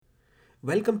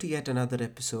Welcome to yet another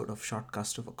episode of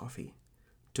Shortcast Over Coffee.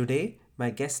 Today, my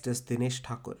guest is Dinesh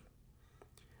Thakur.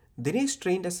 Dinesh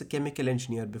trained as a chemical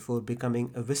engineer before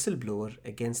becoming a whistleblower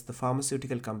against the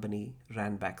pharmaceutical company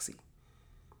Ranbaxy.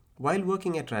 While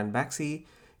working at Ranbaxy,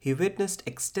 he witnessed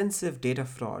extensive data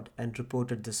fraud and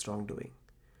reported this wrongdoing.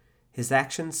 His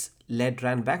actions led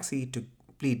Ranbaxy to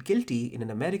plead guilty in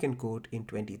an American court in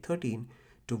 2013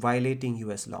 to violating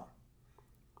US law.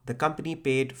 The company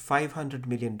paid $500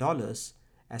 million dollars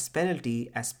as penalty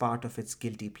as part of its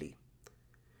guilty plea.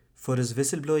 For his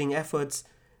whistleblowing efforts,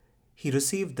 he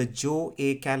received the Joe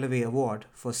A. Callaway Award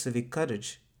for Civic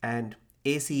Courage and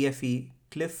ACFE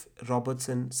Cliff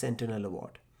Robertson Sentinel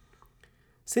Award.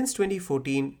 Since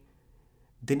 2014,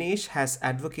 Dinesh has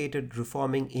advocated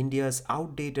reforming India's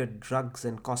outdated Drugs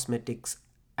and Cosmetics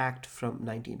Act from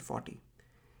 1940.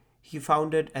 He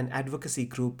founded an advocacy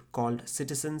group called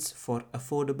Citizens for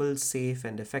Affordable, Safe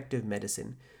and Effective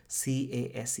Medicine,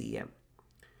 CASEM,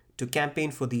 to campaign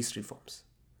for these reforms.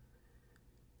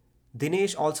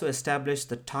 Dinesh also established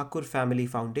the Thakur Family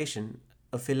Foundation,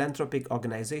 a philanthropic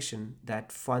organization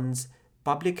that funds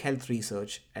public health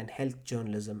research and health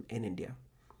journalism in India.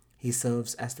 He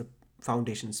serves as the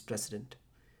foundation's president.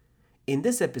 In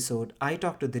this episode, I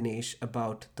talk to Dinesh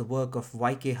about the work of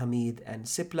YK Hamid and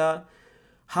Cipla,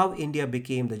 how India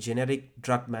became the generic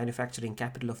drug manufacturing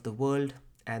capital of the world,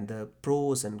 and the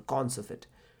pros and cons of it.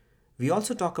 We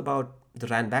also talk about the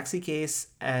Ranbaxy case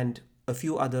and a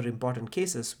few other important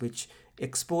cases which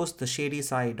expose the shady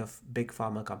side of big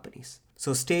pharma companies.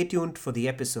 So stay tuned for the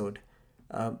episode.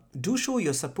 Do show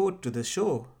your support to the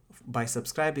show by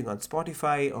subscribing on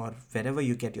Spotify or wherever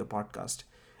you get your podcast.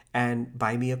 And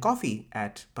buy me a coffee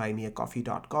at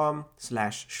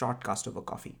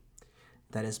buymeacoffee.com/shortcastovercoffee.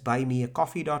 That is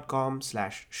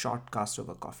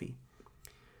buymeacoffee.com/shortcastovercoffee.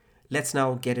 Let's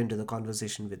now get into the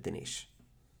conversation with Dinesh.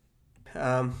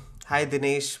 Hi,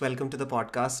 Dinesh. Welcome to the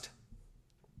podcast.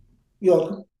 You're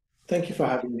welcome. Thank you for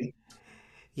having me.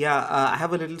 Yeah, I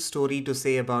have a little story to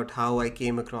say about how I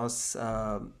came across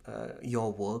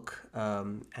your work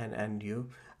and you.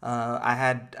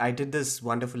 I did this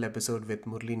wonderful episode with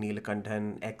Murli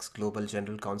Neelakanthan, ex Global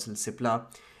General Counsel Cipla,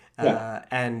 Yeah.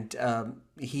 and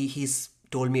he's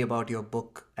told me about your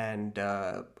book, and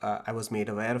I was made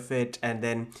aware of it, and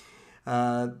then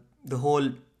uh, the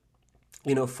whole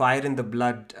Fire in the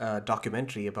Blood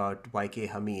documentary about YK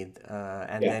Hamid.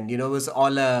 And Yeah. then, it was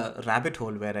all a rabbit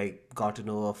hole where I got to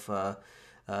know of, the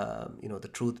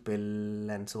truth pill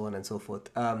and so on and so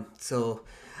forth.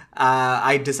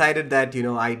 I decided that,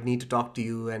 I need to talk to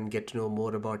you and get to know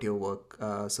more about your work.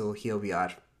 So here we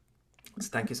are. So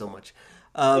thank you so much.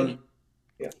 Thank you. Um,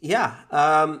 Yeah. yeah.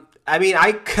 I mean,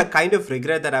 kind of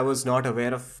regret that I was not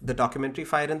aware of the documentary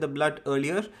Fire in the Blood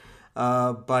earlier.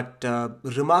 But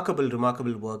remarkable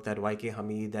work that YK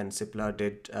Hamid and Cipla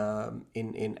did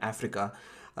in Africa.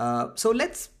 So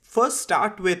let's first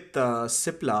start with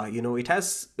Cipla.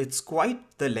 It's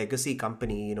quite the legacy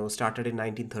company. Started in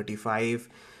 1935,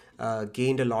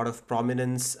 gained a lot of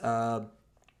prominence. When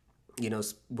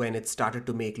it started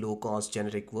to make low cost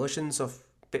generic versions of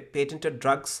patented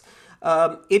drugs.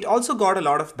 It also got a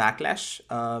lot of backlash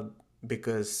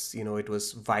because it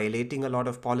was violating a lot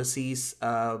of policies,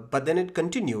 but then it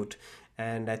continued,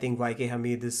 and I think YK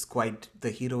Hamid is quite the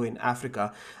hero in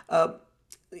Africa.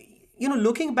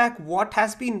 Looking back, what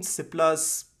has been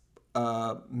Cipla's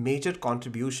major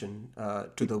contribution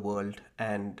to the world,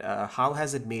 and how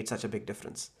has it made such a big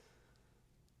difference?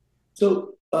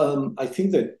 I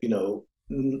think that,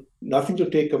 nothing to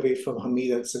take away from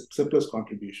Hamid and Sipla's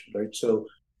contribution, right? So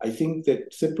I think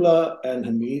that Sipla and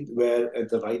Hamid were at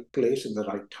the right place at the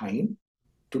right time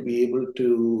to be able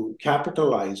to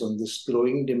capitalize on this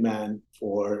growing demand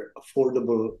for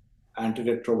affordable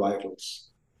antiretrovirals.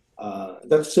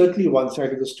 That's certainly one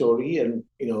side of the story, and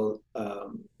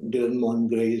Dylan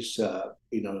Mongray's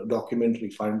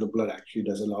documentary "Find the Blood" actually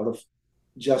does a lot of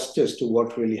justice to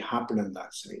what really happened on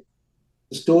that side.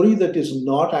 The story that is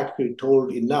not actually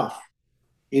told enough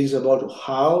is about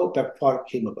how PEPFAR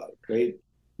came about, right?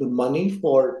 The money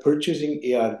for purchasing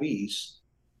ARVs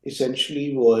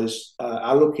essentially was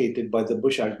allocated by the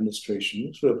Bush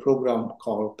administration through a program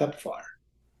called PEPFAR.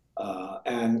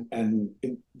 And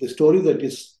the story that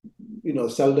is,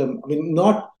 seldom, I mean,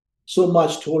 not so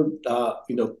much told,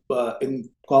 in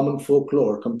common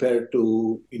folklore compared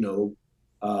to,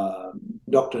 uh,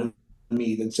 Dr.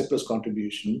 Hamid and Sipla's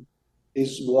contribution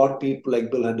is what people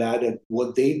like Bill Haddad and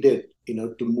what they did,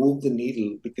 to move the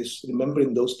needle. Because remember,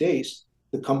 in those days,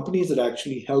 the companies that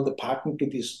actually held the patent to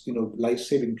these,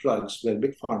 life-saving drugs were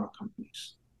big pharma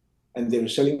companies, and they were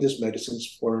selling these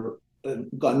medicines for an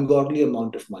ungodly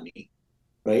amount of money.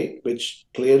 right? Which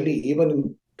clearly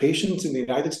even patients in the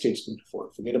United States can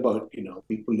afford. Forget about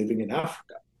people living in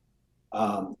Africa.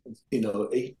 Um,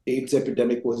 AIDS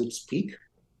epidemic was its peak.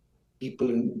 People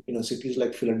in cities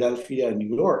like Philadelphia and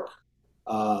New York,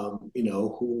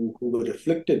 who were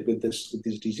afflicted with this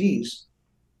disease,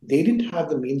 they didn't have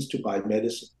the means to buy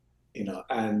medicine,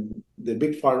 and the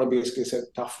big pharma basically said,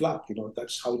 tough luck,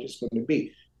 that's how it is going to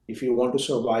be. If you want to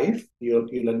survive,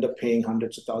 you'll end up paying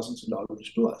hundreds of thousands of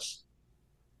dollars to us.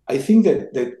 I think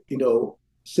that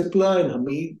Cipla and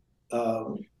Hamid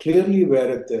clearly were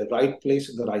at the right place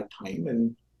at the right time.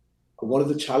 And one of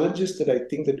the challenges that I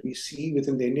think that we see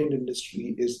within the Indian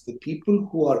industry is the people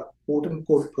who are quote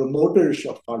unquote promoters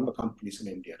of pharma companies in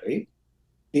India, right?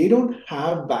 They don't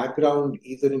have background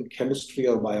either in chemistry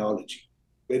or biology.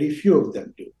 Very few of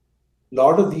them do. A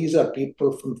lot of these are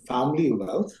people from family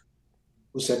wealth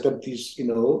who set up these,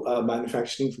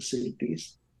 manufacturing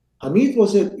facilities. Hamid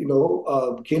was a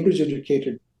Cambridge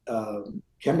educated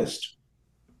chemist,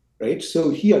 right?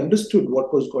 So he understood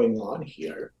what was going on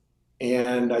here.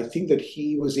 And I think that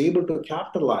he was able to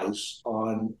capitalize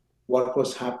on what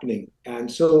was happening. And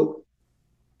so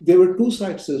there were two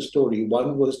sides to the story.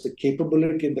 One was the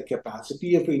capability and the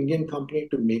capacity of an Indian company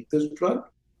to make this drug,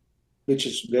 which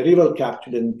is very well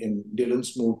captured in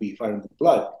Dylan's movie, Fire in the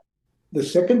Blood. The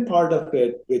second part of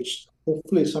it, which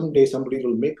hopefully someday somebody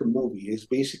will make a movie, is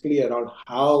basically around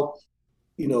how,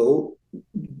 you know,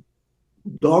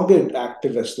 dogged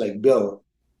activists like Bill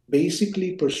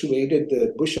basically persuaded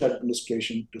the Bush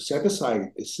administration to set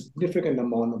aside a significant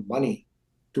amount of money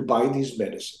to buy these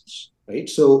medicines, right?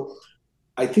 So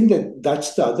I think that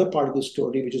that's the other part of the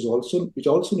story, which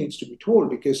also needs to be told,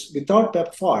 because without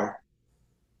PEPFAR,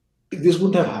 this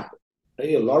wouldn't have happened.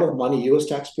 Right? A lot of money, U.S.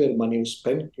 taxpayer money, was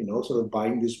spent, sort of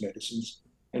buying these medicines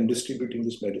and distributing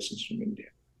these medicines from India.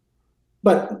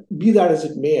 But be that as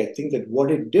it may, I think that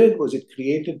what it did was it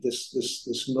created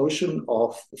this notion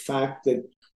of the fact that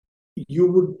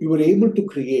you were able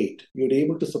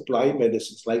to supply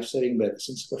medicines, life-saving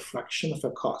medicines, at a fraction of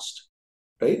a cost,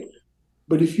 right?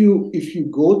 But if you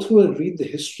go through and read the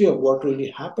history of what really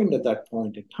happened at that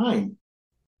point in time,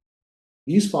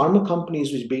 these pharma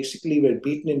companies, which basically were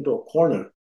beaten into a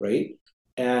corner, right?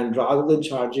 And rather than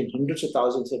charging hundreds of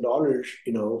thousands of dollars,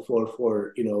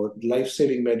 for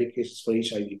life-saving medications for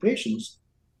HIV patients,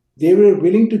 they were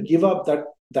willing to give up that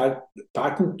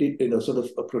patent, sort of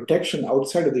a protection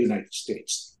outside of the United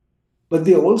States. But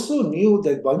they also knew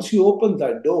that once you open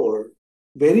that door,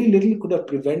 very little could have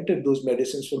prevented those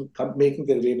medicines from making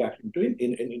their way back into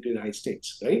the United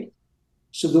States, right?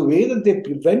 So the way that they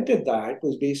prevented that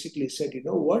was basically said, you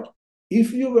know what?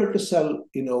 If you were to sell,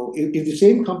 if the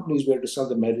same companies were to sell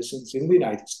the medicines in the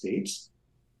United States,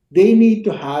 they need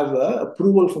to have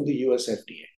approval from the US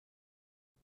FDA.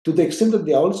 To the extent that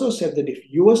they also said that if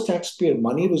US taxpayer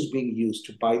money was being used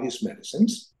to buy these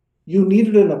medicines, you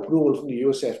needed an approval from the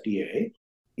US FDA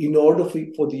in order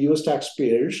for the US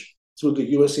taxpayers through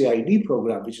the USAID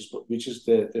program, which is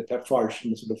the PEPFAR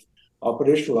sort of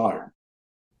operational arm,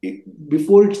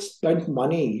 before it spent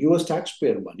money, US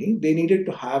taxpayer money, they needed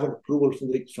to have an approval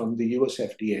from the US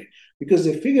FDA, because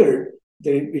they figured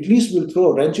that it at least will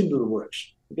throw a wrench into the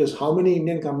works. Because how many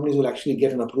Indian companies will actually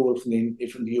get an approval from the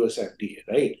US FDA,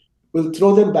 right? We'll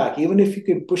throw them back. Even if you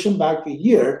can push them back a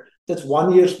year, that's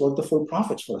 1 year's worth of full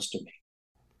profits for us to make,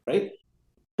 right?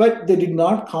 But they did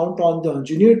not count on the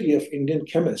ingenuity of Indian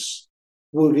chemists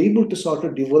who were able to sort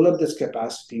of develop this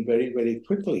capacity very, very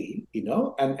quickly,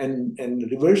 and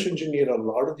reverse engineer a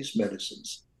lot of these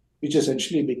medicines, which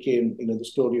essentially became, the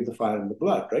story of the fire and the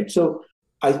blood, right? So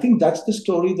I think that's the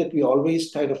story that we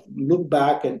always kind of look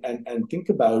back and think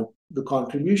about the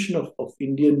contribution of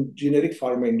Indian generic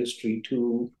pharma industry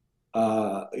to,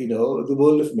 the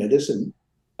world of medicine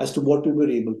as to what we were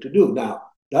able to do. Now,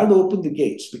 that opened the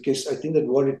gates, because I think that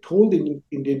what it told the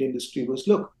Indian industry was,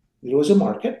 look, there was a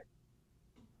market.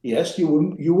 Yes, you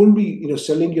wouldn't be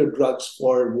selling your drugs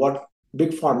for what big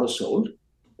pharma sold,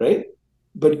 right?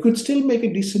 But you could still make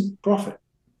a decent profit,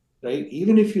 right?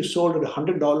 Even if you sold at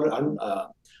 $100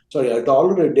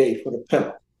 a day for a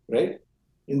pill, right?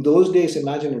 In those days,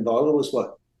 imagine a dollar was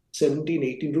what, 17,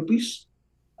 18 rupees.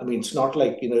 I mean, it's not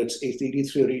like it's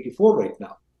 83 or 84 right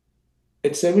now.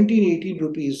 At 17, 18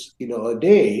 rupees, a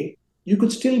day, you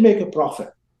could still make a profit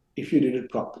if you did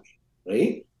it properly,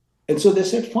 right? And so they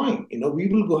said, fine, we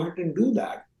will go ahead and do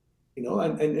that,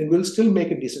 and we'll still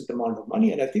make a decent amount of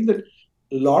money. And I think that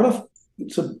a lot of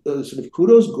sort of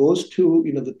kudos goes to,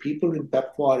 the people in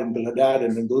PEPFAR and Belhadad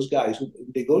and those guys who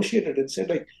negotiated and said,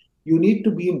 like, you need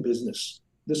to be in business.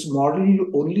 This model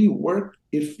will only work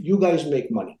if you guys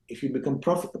make money, if you become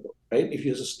profitable, right? If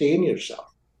you sustain yourself,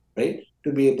 right?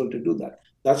 to be able to do that.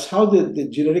 That's how the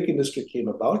generic industry came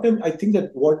about. And I think that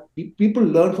what people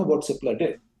learned from what Cipla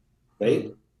did,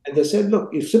 right? And they said, look,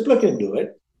 if Cipla can do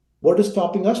it, what is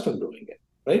stopping us from doing it,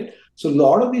 right? So a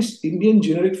lot of these Indian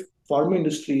generic pharma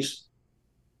industries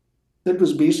that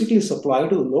was basically supplying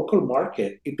to the local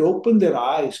market, it opened their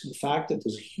eyes to the fact that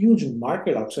there's a huge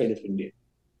market outside of India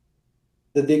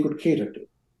that they could cater to,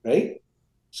 right?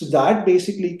 So that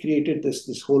basically created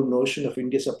this whole notion of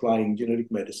India supplying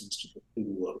generic medicines to the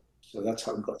world. So that's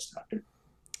how it got started.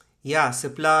 Yeah,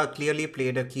 Cipla clearly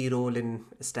played a key role in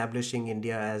establishing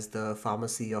India as the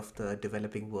pharmacy of the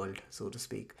developing world, so to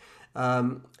speak.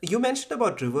 You mentioned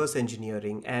about reverse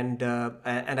engineering, and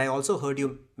I also heard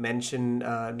you mention,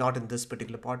 not in this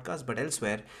particular podcast but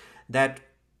elsewhere, that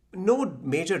no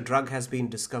major drug has been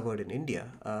discovered in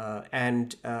India.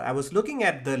 And I was looking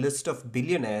at the list of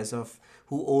billionaires of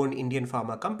who own Indian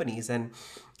pharma companies, and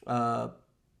uh,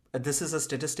 this is a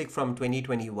statistic from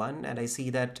 2021, and I see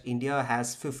that India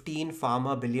has 15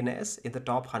 pharma billionaires in the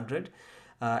top 100,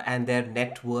 and their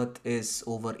net worth is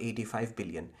over 85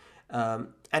 billion.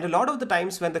 And a lot of the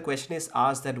times when the question is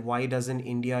asked that why doesn't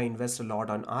India invest a lot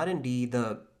on R&D,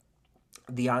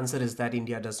 the answer is that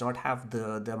India does not have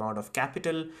the amount of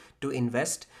capital to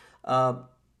invest. Uh,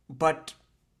 but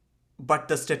but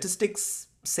the statistics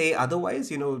say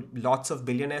otherwise, lots of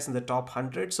billionaires in the top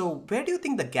 100. So where do you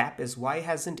think the gap is? Why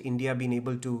hasn't India been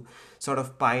able to sort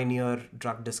of pioneer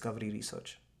drug discovery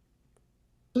research?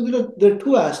 So there are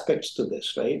two aspects to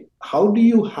this, right? How do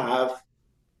you have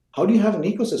an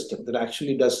ecosystem that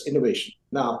actually does innovation?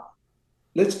 Now,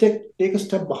 let's take a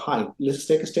step behind. Let's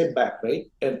take a step back,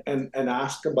 right? And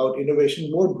ask about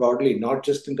innovation more broadly, not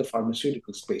just in the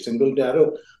pharmaceutical space. And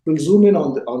we'll zoom in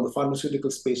on the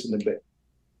pharmaceutical space in a bit.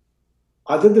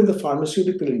 Other than the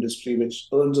pharmaceutical industry, which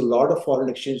earns a lot of foreign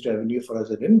exchange revenue for us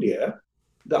in India,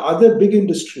 the other big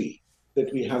industry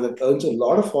that we have that earns a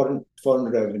lot of foreign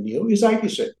revenue is IT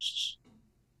services,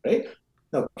 right?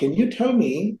 Now, can you tell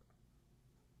me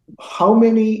how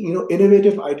many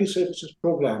innovative IT services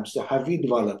programs have we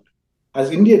developed,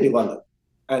 has India developed,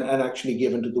 and actually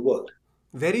given to the world?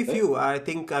 Very Right? few. I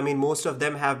think, I mean, most of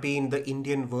them have been the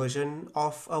Indian version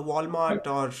of a Right. Walmart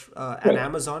or an Right.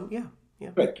 Amazon. Yeah,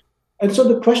 yeah. Right. And so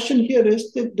the question here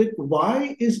is that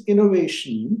why is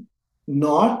innovation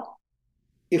not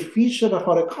a feature of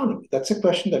our economy? That's a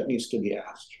question that needs to be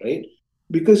asked, right?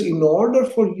 Because in order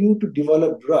for you to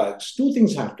develop drugs, two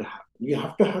things have to happen. You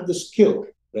have to have the skill,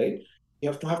 right? You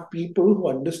have to have people who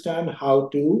understand how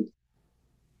to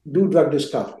do drug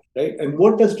discovery, right? And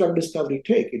what does drug discovery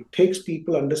take? It takes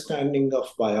people understanding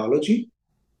of biology,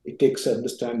 it takes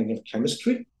understanding of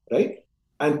chemistry, right?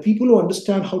 And people who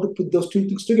understand how to put those two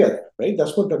things together, right?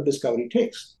 That's what drug discovery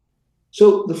takes.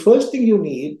 So the first thing you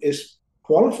need is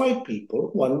qualified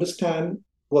people who understand,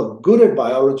 who are good at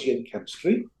biology and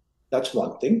chemistry. That's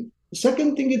one thing. The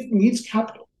second thing, it needs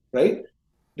capital, right?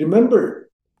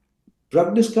 Remember,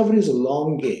 drug discovery is a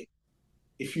long game.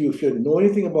 If you know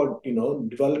anything about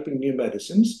developing new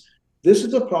medicines, this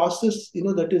is a process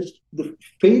that is the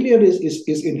failure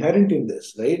is inherent in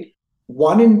this, right?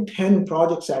 1 in 10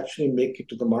 projects actually make it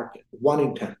to the market. 1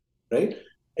 in 10, right?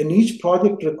 And each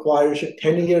project requires a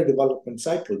 10-year development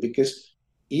cycle, because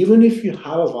even if you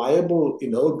have a viable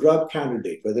drug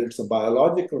candidate, whether it's a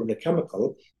biological or a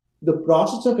chemical, the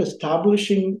process of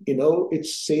establishing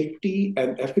its safety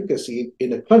and efficacy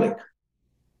in a clinic,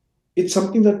 it's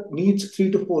something that needs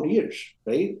 3 to 4 years,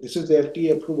 right? This is the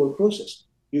FDA approval process.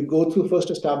 You go through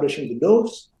first establishing the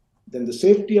dose, then the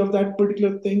safety of that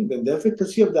particular thing, then the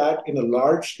efficacy of that in a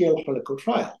large scale clinical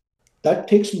trial. That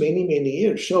takes many, many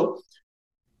years. So,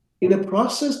 in a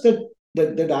process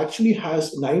that actually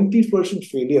has 90%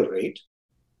 failure rate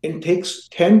and takes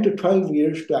 10 to 12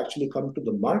 years to actually come to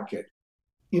the market,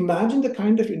 imagine the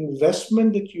kind of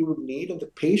investment that you would need and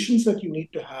the patience that you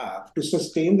need to have to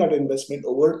sustain that investment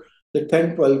over the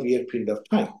 10, 12-year period of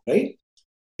time, right?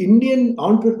 Indian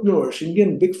entrepreneurs,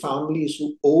 Indian big families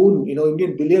who own,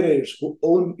 Indian billionaires who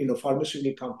own,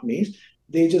 pharmaceutical companies,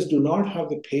 they just do not have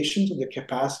the patience or the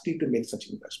capacity to make such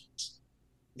investments.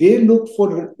 They look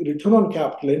for return on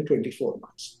capital in 24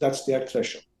 months. That's their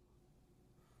threshold,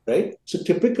 right? So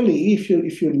typically, if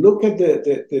you look at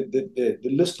the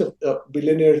list of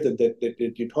billionaires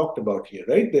that you talked about here,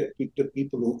 right, the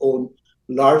people who own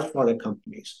large foreign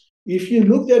companies, if you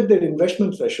look at their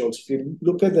investment thresholds, if you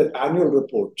look at their annual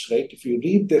reports, right, if you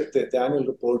read the annual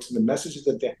reports and the messages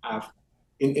that they have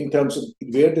in terms of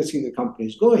where they see the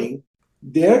companies going,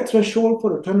 their threshold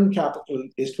for return on capital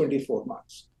is 24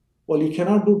 months. Well, you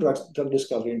cannot do drug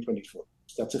discovery in 24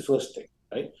 months. That's the first thing,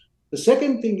 right? The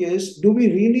second thing is, do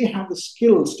we really have the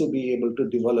skills to be able to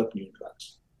develop new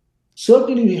drugs?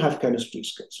 Certainly, we have chemistry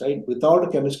skills, right? Without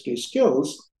the chemistry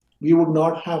skills, we would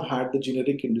not have had the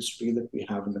generic industry that we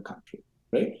have in the country,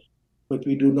 right? But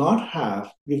we do not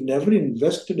have, we've never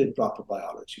invested in proper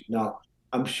biology. Now,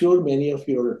 I'm sure many of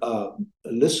your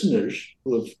listeners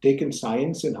who have taken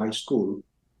science in high school,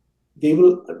 they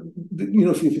will,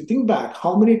 if you think back,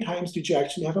 how many times did you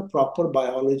actually have a proper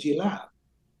biology lab,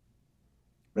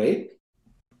 right?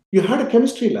 You had a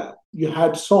chemistry lab. You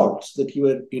had salts that you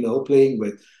were, playing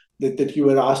with, that you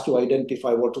were asked to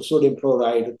identify what was sodium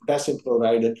chloride, potassium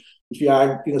chloride, and if you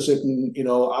add, certain,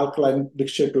 alkaline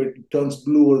mixture to it, it turns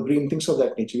blue or green, things of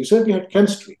that nature. You certainly had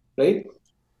chemistry, right?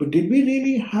 But did we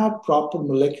really have proper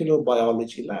molecular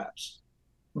biology labs?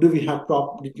 Did we have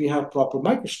proper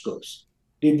microscopes?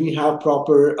 Did we have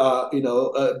proper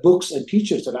books and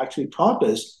teachers that actually taught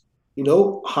us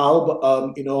how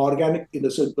organic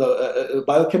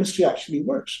biochemistry actually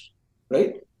works,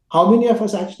 right? How many of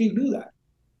us actually do that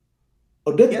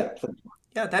or did Yeah, that,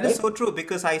 yeah, that is right? so true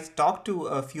because I talked to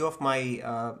a few of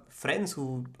my friends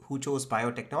who chose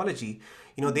biotechnology.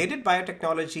 You know, they did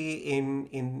biotechnology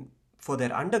in for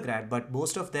their undergrad, but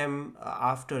most of them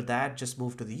after that just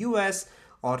moved to the US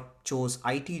or chose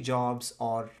IT jobs,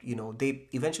 or they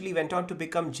eventually went on to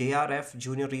become JRF,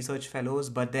 junior research fellows.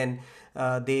 But then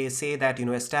they say that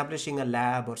establishing a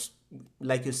lab, or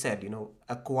like you said,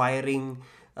 acquiring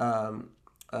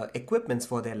equipments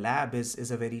for their lab is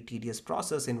a very tedious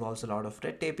process, involves a lot of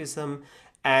red tapeism,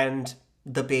 and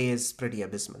the pay is pretty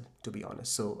abysmal, to be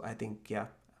honest. So I think, yeah.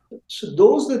 So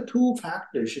those are the two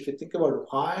factors. If you think about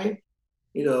why,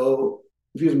 you know,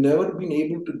 we've never been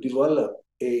able to develop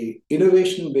a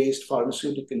innovation-based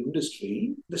pharmaceutical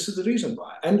industry, this is the reason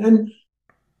why. And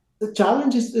the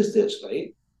challenge is this,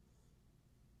 right?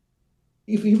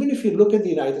 Even if you look at the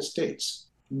United States,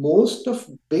 most of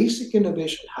basic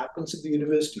innovation happens at the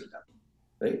university level,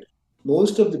 right?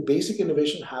 Most of the basic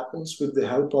innovation happens with the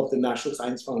help of the National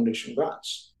Science Foundation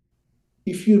grants.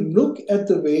 If you look at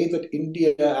the way that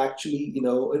India actually,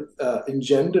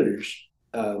 engenders,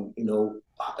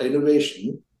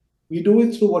 innovation, we do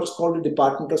it through what's called the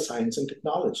Department of Science and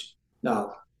Technology.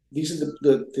 Now, this is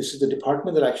the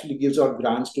department that actually gives out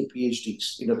grants to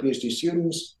PhDs, PhD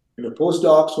students,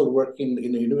 postdocs who work in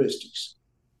the universities.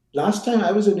 Last time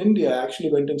I was in India, I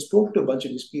actually went and spoke to a bunch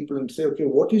of these people and say, okay,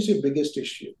 what is your biggest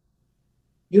issue?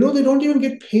 They don't even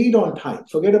get paid on time.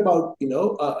 Forget about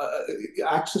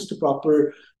access to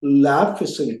proper lab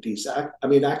facilities. I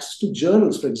mean, access to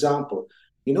journals, for example.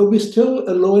 We're still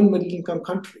a low and middle income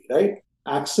country, right?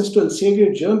 Access to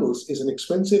Elsevier journals is an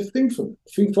expensive thing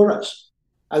for us.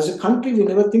 As a country, we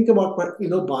never think about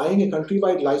buying a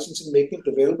countrywide license and making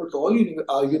it available to all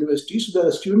universities so that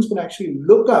the students can actually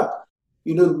look up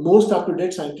most up to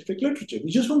date scientific literature. We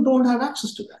just don't have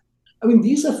access to that. I mean,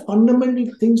 these are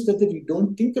fundamental things that we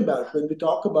don't think about when we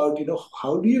talk about,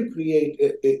 how do you create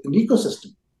an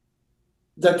ecosystem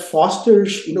that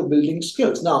fosters, building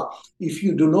skills. Now, if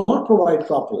you do not provide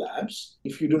proper labs,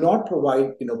 if you do not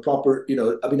provide, proper,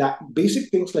 basic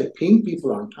things like paying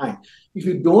people on time, if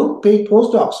you don't pay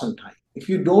postdocs on time, if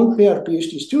you don't pay our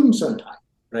PhD students on time,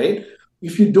 right?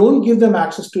 If you don't give them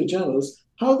access to journals,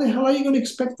 how the hell are you going to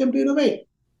expect them to innovate?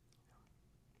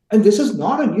 And this is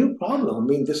not a new problem. I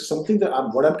mean, this is something that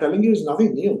what I'm telling you is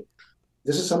nothing new.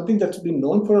 This is something that's been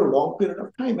known for a long period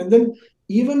of time. And then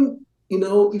even,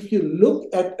 if you look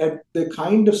at the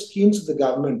kind of schemes the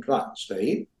government runs,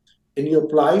 right? And you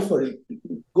apply for it,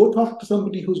 go talk to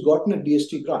somebody who's gotten a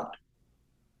DST grant,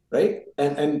 right?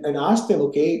 And ask them,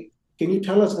 okay, can you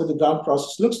tell us what the grant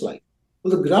process looks like?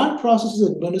 Well, the grant process is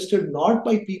administered not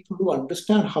by people who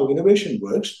understand how innovation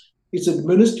works. It's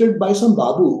administered by some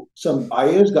babu, some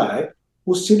IAS guy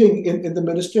who's sitting in the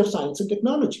Ministry of Science and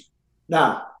Technology.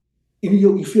 Now,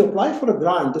 if you apply for a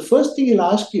grant, the first thing he'll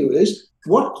ask you is,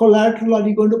 what collateral are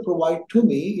you going to provide to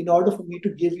me in order for me to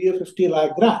give you a 50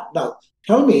 lakh grant? Now,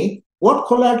 tell me, what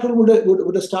collateral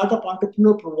would a startup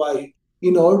entrepreneur provide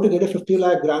in order to get a 50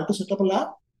 lakh grant to set up a lab?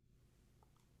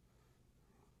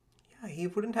 Yeah, he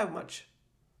wouldn't have much.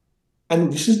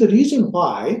 And this is the reason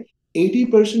why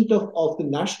 80% of the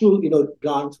national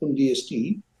grants from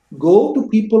DST go to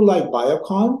people like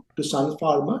Biocon, to Sun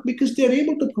Pharma, because they're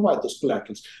able to provide those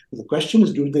collaterals. The question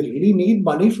is, do they really need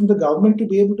money from the government to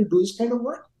be able to do this kind of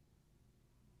work?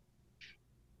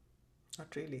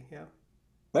 Not really, yeah.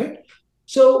 Right?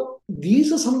 So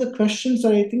these are some of the questions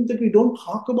that I think that we don't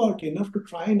talk about enough to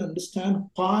try and understand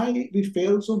why we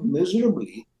fail so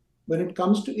miserably when it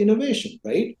comes to innovation,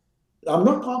 right? I'm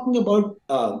not talking about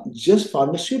just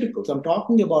pharmaceuticals. I'm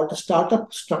talking about a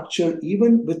startup structure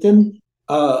even within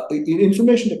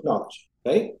information technology,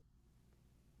 right?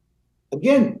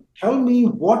 Again, tell me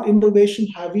what innovation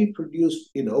have we produced,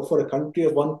 for a country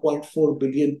of 1.4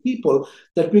 billion people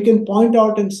that we can point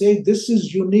out and say, this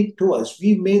is unique to us.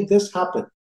 We made this happen.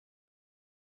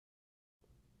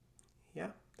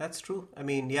 Yeah, that's true. I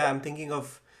mean, yeah, I'm thinking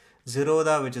of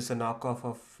Zerodha, which is a knockoff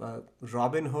of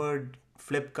Robinhood,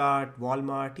 Flipkart,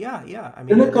 Walmart. Yeah, yeah. I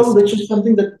mean, the Pinnacle, list. which is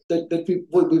something that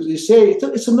we say,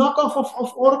 it's a knockoff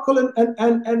of Oracle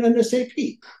and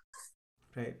SAP,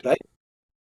 Right. right?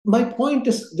 My point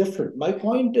is different. My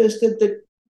point is that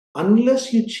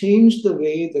unless you change the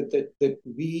way that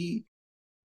we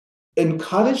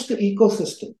encourage the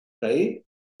ecosystem, right,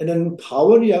 and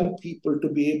empower young people to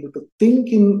be able to think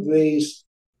in ways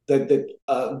that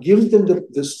gives them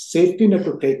the safety net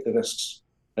to take the risks,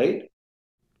 right?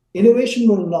 Innovation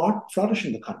will not flourish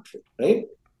in the country, right?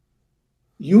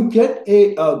 You get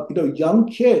a young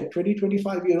kid, 20,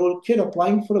 25-year-old kid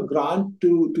applying for a grant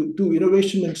to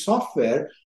innovation in software,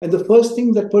 and the first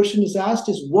thing that person is asked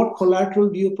is, what collateral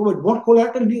do you provide? What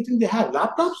collateral do you think they have?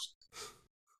 Laptops?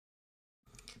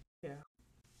 Yeah.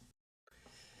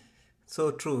 So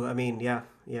true. I mean, yeah,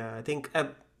 yeah. I think,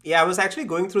 yeah, I was actually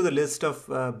going through the list of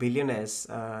billionaires,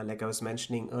 like I was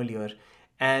mentioning earlier,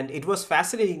 and it was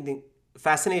fascinating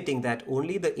that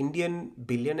only the Indian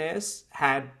billionaires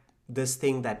had this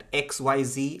thing that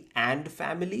XYZ and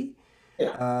family,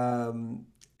 Yeah.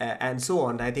 and so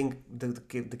on. I think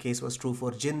the case was true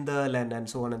for Jindal and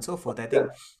so on and so forth. I Yeah.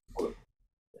 think,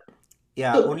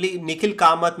 yeah, So only Nikhil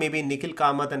Kamath, maybe Nikhil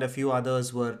Kamath and a few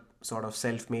others were sort of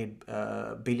self-made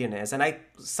billionaires. And I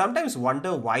sometimes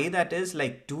wonder why that is.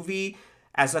 Like, do we,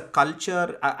 as a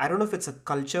culture, I don't know if it's a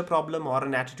culture problem or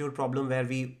an attitude problem where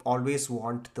we always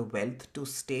want the wealth to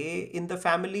stay in the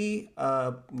family,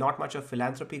 not much of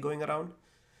philanthropy going around?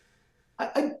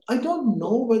 I don't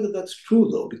know whether that's true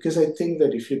though, because I think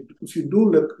that if you do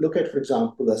look at, for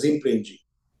example, Azim Premji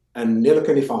and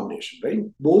Nilakani Foundation, right?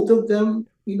 Both of them,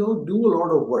 do a lot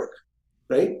of work,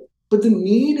 right? But the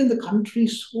need in the country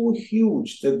is so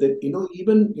huge that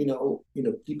even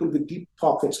people with deep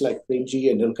pockets like Premji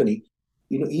and Nilakani,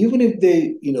 even if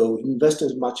they invest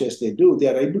as much as they do,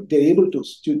 they're able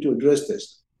to address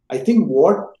this. I think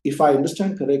what, if I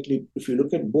understand correctly, if you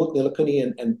look at both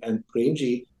Nilakani and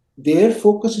Premji, their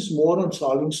focus is more on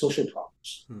solving social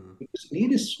problems because the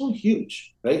need is so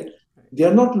huge, right? They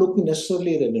are not looking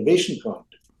necessarily at an innovation point of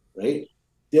view, right?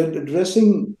 They are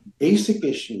addressing basic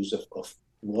issues of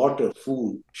water,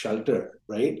 food, shelter,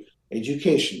 right?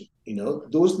 Education.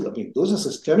 Those are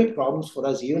systemic problems for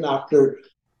us even after.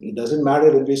 It doesn't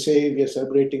matter when we say we are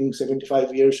celebrating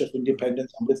 75 years of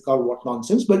independence, Amritkar, what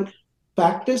nonsense. But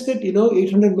fact is that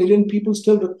 800 million people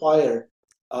still require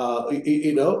 5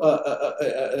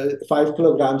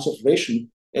 kilograms of ration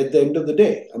at the end of the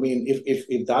day. I mean,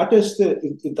 if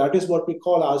that is what we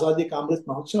call Azadi Ka Amrit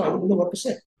Mahotsav, I don't know what to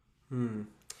say.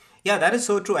 Yeah, that is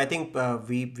so true. I think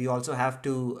we also have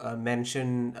to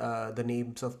mention the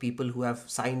names of people who have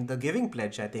signed the Giving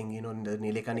Pledge. I think the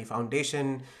Nilekani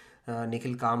Foundation,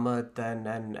 Nikhil Kamath,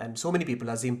 and so many people.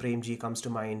 Azim Premji comes to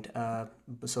mind.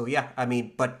 So yeah, I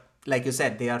mean, but like you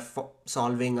said, they are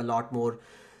solving a lot more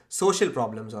social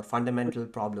problems or fundamental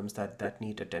problems that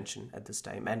need attention at this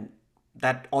time, and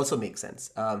that also makes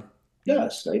sense.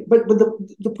 Yes, right. But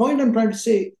the point I'm trying to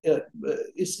say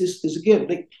is again,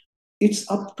 like,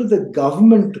 it's up to the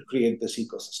government to create this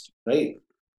ecosystem, right?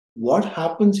 What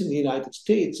happens in the United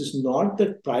States is not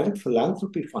that private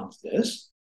philanthropy funds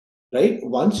this, right?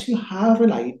 Once you have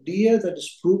an idea that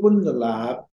is proven in the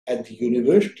lab at the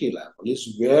university level,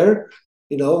 is where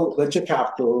venture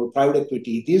capital, private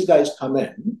equity, these guys come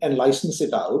in and license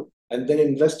it out and then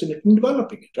invest in it and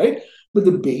developing it, right? But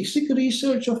the basic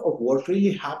research of what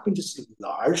really happens is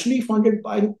largely funded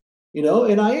by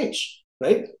NIH,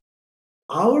 right?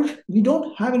 We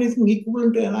don't have anything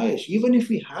equivalent to NIH. Even if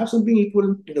we have something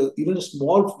equivalent, even a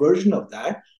small version of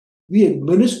that, we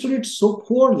administer it so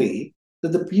poorly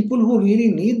that the people who really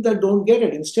need that don't get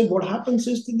it. Instead, what happens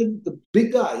is that the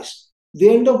big guys, they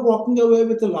end up walking away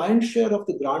with the lion's share of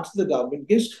the grants the government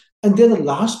gives, and they're the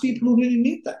last people who really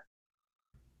need that.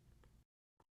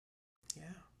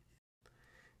 Yeah.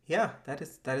 Yeah, that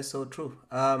is so true.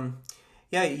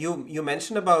 Yeah, you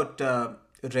mentioned about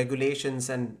regulations,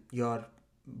 and your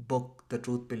book, The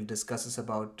Truth Pill, discusses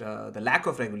about the lack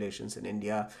of regulations in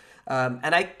India.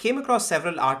 And I came across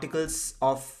several articles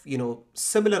of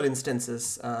similar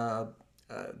instances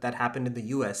that happened in the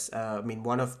U.S. I mean,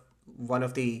 one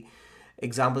of the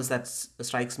examples that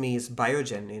strikes me is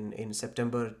Biogen in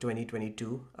September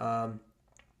 2022.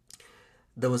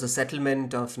 There was a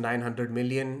settlement of 900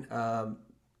 million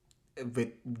with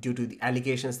due to the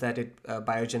allegations that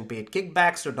Biogen paid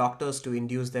kickbacks to doctors to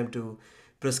induce them to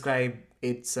prescribe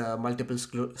its multiple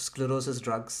sclerosis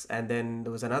drugs. And then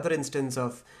there was another instance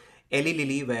of Eli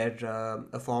Lilly, where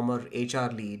a former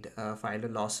HR lead filed a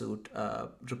lawsuit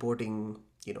reporting,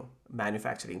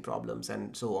 manufacturing problems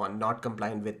and so on, not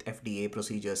compliant with FDA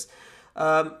procedures.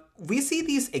 We see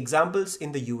these examples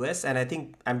in the US, and I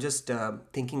think I'm just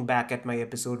thinking back at my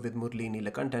episode with Murli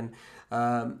Neelakantan,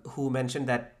 who mentioned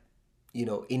that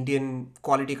Indian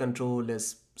quality control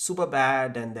is super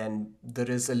bad, and then there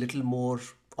is a little more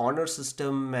honor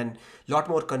system and a lot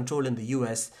more control in the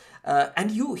US.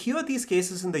 And you hear these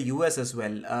cases in the US as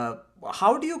well.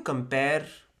 How do you compare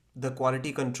the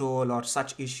quality control or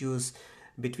such issues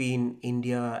between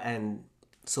India and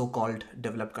so-called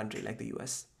developed country like the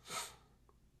US?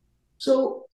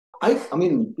 So I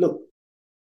mean, look,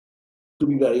 to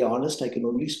be very honest, I can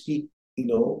only speak,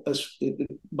 as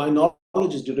my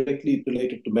knowledge is directly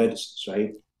related to medicines,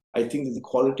 right? I think that the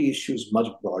quality issue is much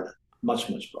broader, much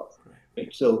broader,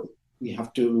 right? So we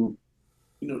have to,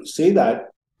 say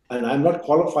that, and I'm not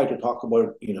qualified to talk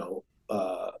about,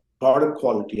 product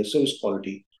quality or service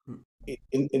quality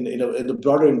in the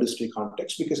broader industry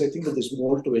context, because I think that there's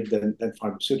more to it than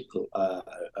pharmaceutical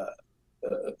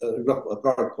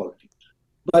product quality.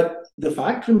 But the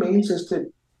fact remains is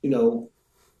that,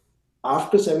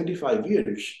 after 75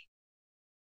 years,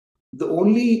 the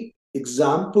only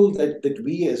example that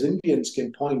we as Indians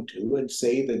can point to and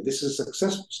say that this is a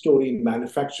success story in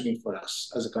manufacturing for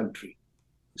us as a country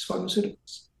is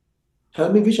pharmaceuticals.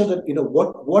 Tell me which other,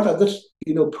 what other,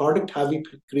 product have we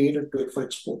created for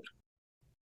export?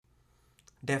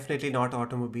 Definitely not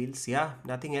automobiles. Yeah,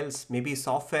 nothing else. Maybe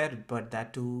software, but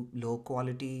that too low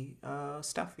quality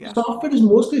stuff. Yeah, Software is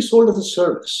mostly sold as a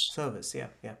service, service. Yeah,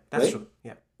 yeah, that's right? true.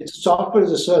 Yeah. It's software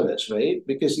as a service, right?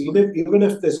 Because even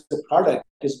if there's a product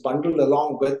is bundled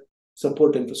along with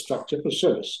support infrastructure for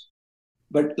service,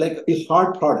 but like a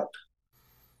hard product,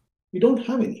 we don't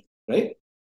have any, right?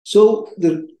 So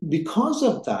because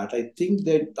of that, I think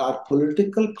that our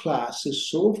political class is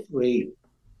so afraid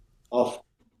of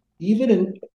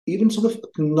even sort of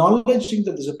acknowledging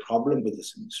that there's a problem with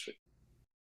this industry,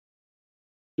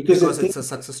 because they Because think it's a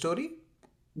success story.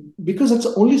 because it's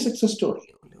the only success story.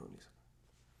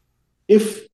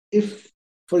 If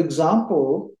for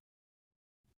example,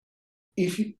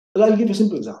 if you, I'll give a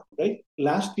simple example, right?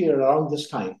 Last year around this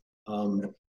time,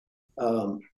 um,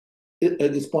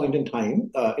 at this point in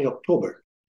time, in October,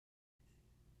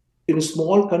 in a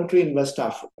small country in West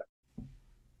Africa,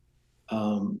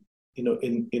 um, in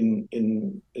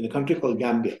a country called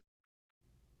Gambia,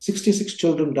 66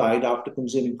 children died after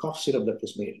consuming cough syrup that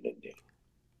was made in India.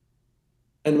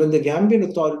 And when the Gambian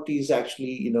authorities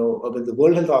actually, when the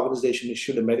World Health Organization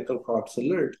issued a medical products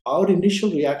alert, our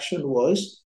initial reaction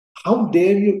was, how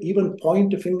dare you even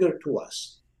point a finger to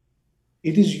us?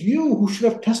 It is you who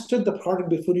should have tested the product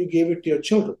before you gave it to your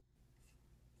children.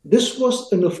 This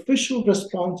was an official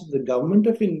response of the government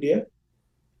of India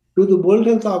to the World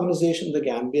Health Organization, the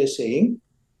Gambia, saying,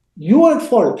 you are at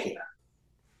fault here.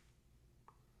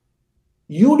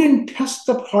 You didn't test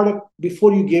the product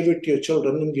before you gave it to your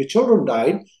children, and your children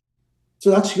died. So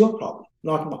that's your problem,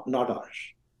 not ours.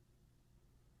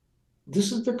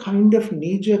 This is the kind of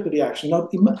knee-jerk reaction. Now,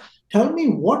 tell me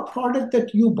what product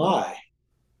that you buy,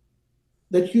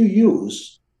 that you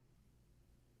use,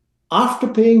 after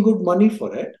paying good money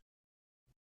for it,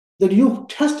 that you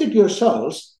test it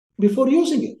yourselves before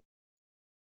using it.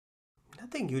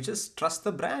 Nothing. You just trust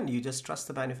the brand. You just trust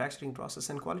the manufacturing process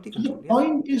and quality So the control. Yeah.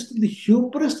 point is that the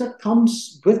hubris that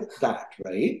comes with that,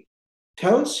 right,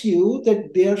 tells you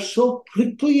that they are so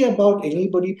prickly about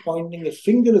anybody pointing a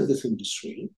finger at this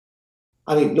industry.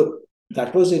 I mean, look,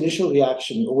 that was the initial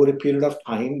reaction. Over a period of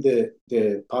time, the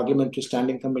Parliamentary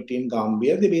Standing Committee in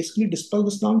Gambia, they basically dispelled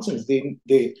this nonsense.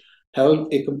 They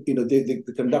held a, they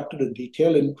conducted a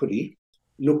detailed inquiry,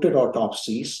 looked at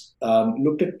autopsies,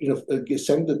 looked at,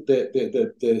 sent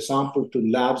the sample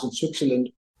to labs in Switzerland,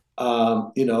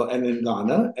 and in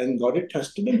Ghana, and got it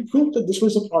tested and proved that this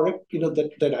was a product,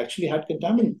 that actually had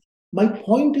contaminant. My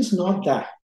point is not that.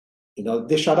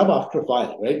 They shut up after a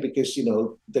while, right? Because,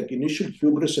 that initial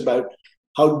hubris about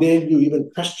how dare you even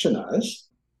question us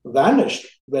vanished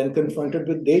when confronted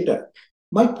with data.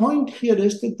 My point here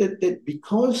is that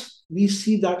because we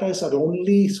see that as our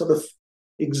only sort of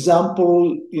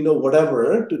example,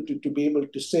 whatever, to be able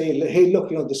to say, hey, look,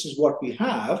 this is what we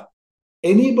have.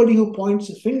 Anybody who points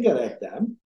a finger at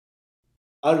them,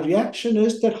 our reaction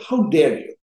is that, how dare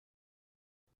you?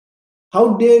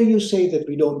 How dare you say that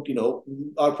we don't,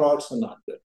 our products are not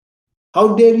good?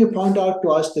 How dare you point out to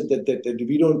us that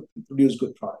we don't produce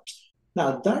good products?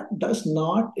 Now, that does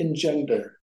not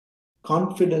engender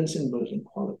confidence in building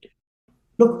quality.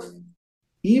 Look,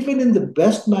 Even in the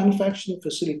best manufacturing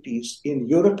facilities in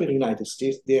Europe and United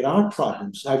States, there are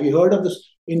problems. Have you heard of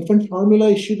this infant formula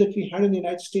issue that we had in the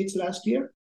United States last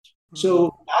year?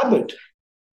 So Abbott,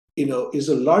 is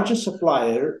the largest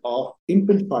supplier of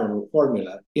infant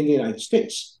formula in the United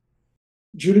States.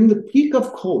 During the peak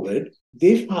of COVID,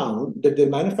 they found that their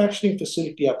manufacturing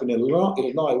facility up in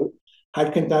Illinois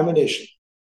had contamination,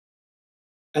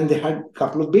 and they had a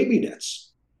couple of baby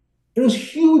deaths. It was a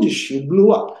huge issue, it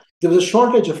blew up. There was a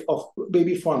shortage of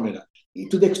baby formula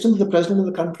to the extent that the president of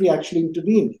the country actually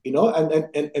intervened,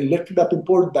 and lifted up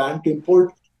import ban to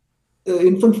import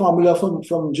infant formula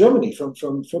from Germany,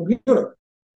 from Europe.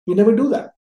 We never do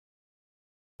that,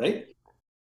 right?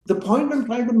 The point I'm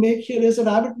trying to make here is that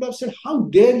Abbott would have said, how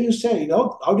dare you say,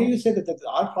 how dare you say that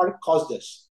our product caused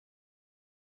this?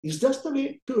 Is that the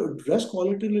way to address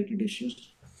quality related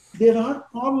issues? There are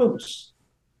problems.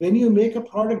 When you make a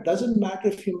product, doesn't matter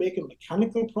if you make a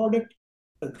mechanical product,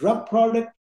 a drug product,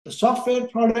 a software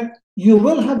product, you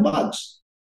will have bugs.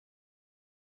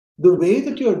 The way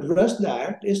that you address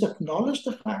that is acknowledge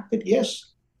the fact that,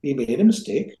 yes, we made a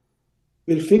mistake.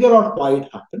 We'll figure out why it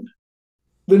happened.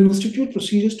 We'll institute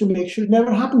procedures to make sure it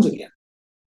never happens again.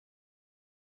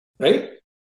 Right?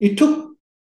 It took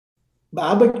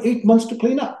Abbott 8 months to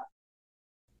clean up.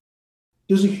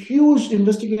 There's a huge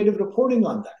investigative reporting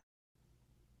on that.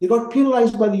 They got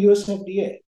penalized by the US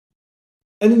FDA.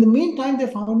 And in the meantime, they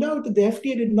found out that the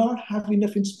FDA did not have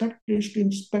enough inspectors to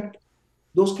inspect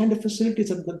those kind of facilities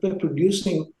that were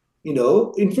producing,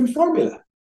 infant formula.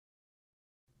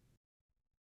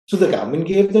 So the government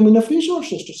gave them enough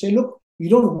resources to say, look, we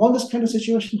don't want this kind of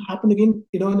situation to happen again,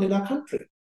 in our country.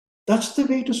 That's the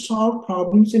way to solve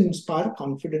problems and inspire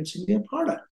confidence in your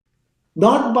product.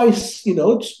 Not by,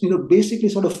 basically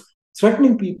sort of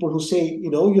threatening people who say,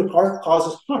 your product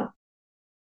causes harm.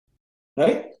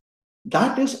 Right?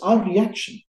 That is our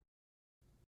reaction.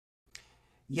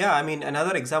 Yeah, I mean,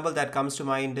 another example that comes to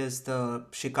mind is the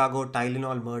Chicago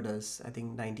Tylenol murders, I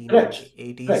think Correct.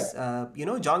 1980s.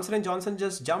 Correct. Johnson and Johnson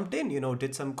just jumped in,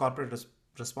 did some corporate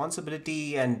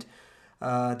responsibility, and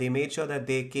they made sure that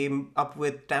they came up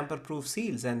with tamper-proof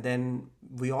seals. And then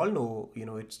we all know,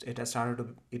 it has started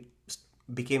to, it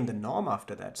became the norm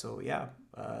after that. So yeah,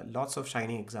 lots of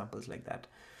shining examples like that.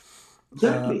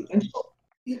 Exactly. And so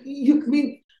you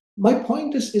mean my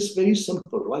point is very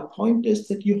simple. My point is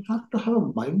that you have to have a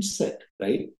mindset,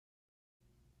 right?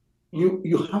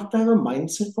 You have to have a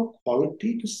mindset for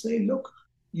quality to say, look,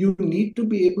 you need to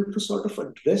be able to sort of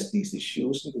address these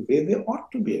issues in the way they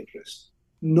ought to be addressed.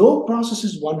 No process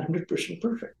is 100%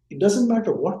 perfect. It doesn't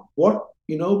matter what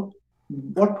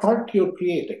product you're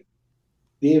creating.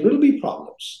 There will be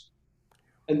problems.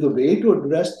 And the way to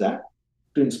address that,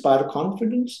 to inspire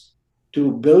confidence,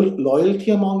 to build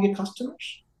loyalty among your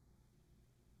customers,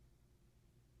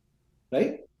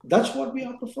 right? That's what we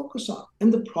have to focus on.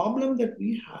 And the problem that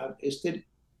we have is that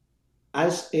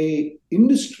as a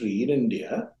industry in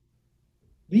India,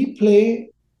 we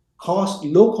play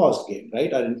low cost game,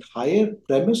 right? Our entire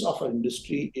premise of our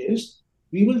industry is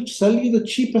we will sell you the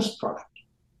cheapest product.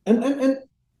 And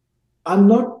I'm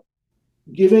not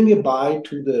giving a buy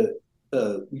to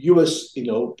the US,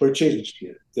 purchasers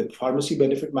here. The pharmacy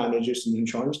benefit managers and the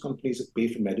insurance companies that pay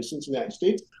for medicines in the United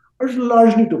States are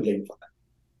largely to blame for that,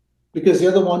 because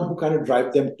they're the one who kind of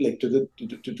drive them like to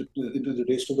the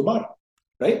race to the bottom,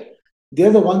 right?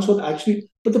 They're the ones who actually.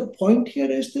 But the point here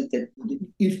is that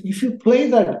if you play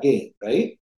that game,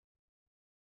 right,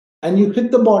 and you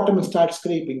hit the bottom and start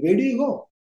scraping, where do you go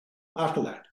after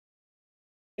that?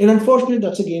 And unfortunately,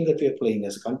 that's a game that we are playing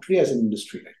as a country, as an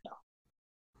industry right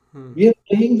now. We are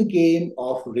playing the game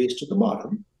of race to the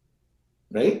bottom,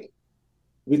 right?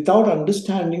 Without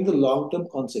understanding the long-term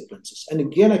consequences. And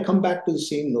again, I come back to the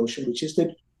same notion, which is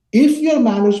that if your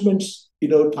management's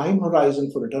time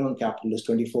horizon for return on capital is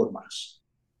 24 months,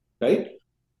 right?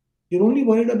 You're only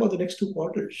worried about the next 2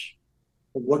 quarters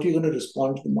of what you're going to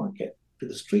respond to the market, to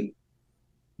the street.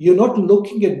 You're not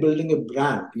looking at building a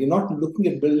brand. You're not looking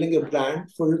at building a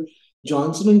brand for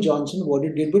Johnson and Johnson, what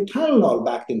it did with Tylenol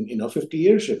back in 50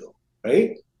 years ago,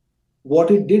 right? What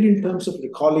it did in terms of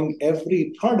recalling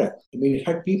every product. I mean, it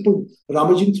had people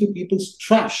rummaging through people's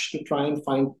trash to try and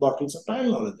find bottles of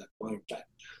Tylenol at that point in time.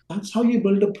 That's how you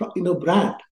build a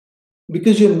brand,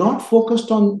 because you're not focused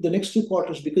on the next 2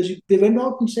 quarters. Because they went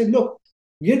out and said, "Look,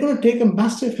 we're going to take a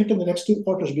massive hit in the next 2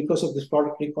 quarters because of this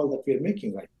product recall that we're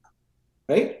making right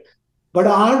now, right?" But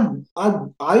our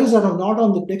eyes are not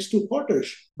on the next 2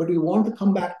 quarters, but we want to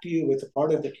come back to you with a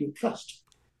product that you trust,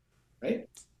 right?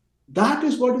 That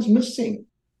is what is missing.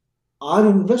 Our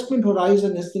investment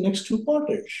horizon is the next 2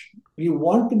 quarters. We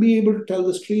want to be able to tell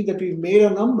the street that we've made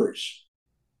our numbers.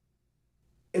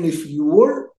 And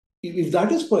if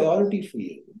that is priority for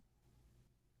you,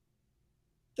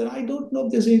 then I don't know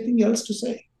if there's anything else to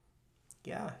say.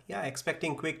 Yeah, yeah,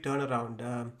 expecting quick turnaround.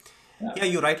 Yeah, Yeah,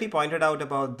 you rightly pointed out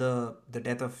about the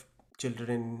death of children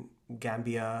in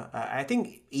Gambia. I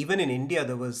think even in India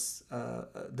there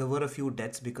were a few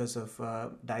deaths because of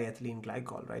diethylene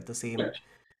glycol, right? The same correct.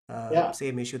 Yeah.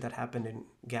 same issue that happened in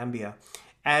Gambia.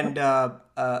 And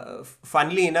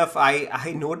funnily enough,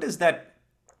 I noticed that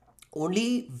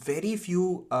only very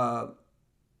few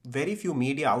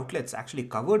media outlets actually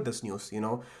covered this news.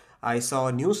 I saw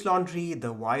News Laundry,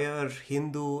 The Wire,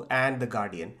 Hindu, and The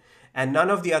Guardian, and none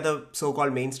of the other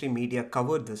so-called mainstream media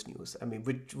covered this news. I mean,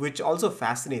 which also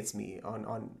fascinates me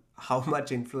on how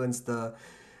much influence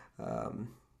um,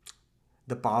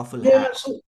 the powerful Yeah. have.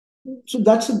 So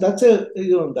that's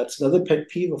another pet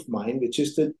peeve of mine, which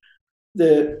is that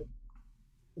the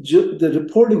the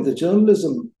reporting, the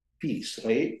journalism piece,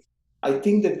 right? I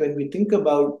think that when we think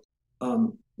about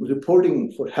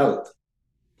reporting for health,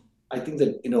 I think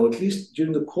that at least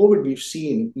during the COVID, we've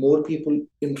seen more people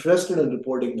interested in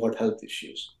reporting about health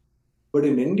issues. But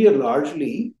in India,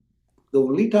 largely, the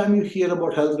only time you hear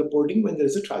about health reporting when there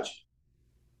is a tragedy.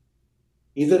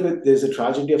 Either there's a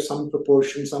tragedy of some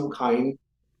proportion, some kind,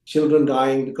 children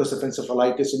dying because of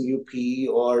encephalitis in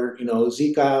UP, or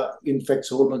Zika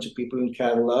infects a whole bunch of people in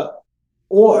Kerala,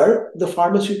 or the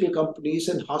pharmaceutical companies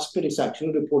and hospitals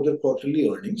actually report their quarterly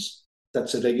earnings.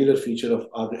 That's a regular feature of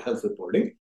our health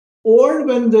reporting. Or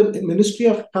when the Ministry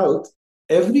of Health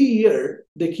every year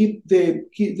they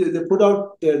put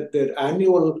out their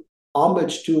annual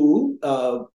homage to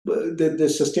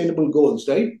the sustainable goals,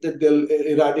 right? That they'll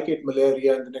eradicate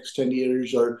malaria in the next 10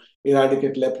 years, or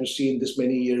eradicate leprosy in this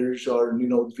many years, or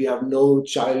we have no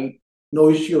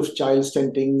issue of child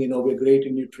stunting. We're great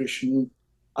in nutrition.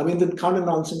 I mean, the kind of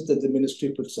nonsense that the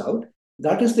ministry puts out,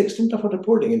 that is the extent of our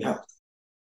reporting in health.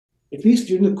 At least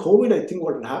during the COVID, I think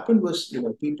what happened was,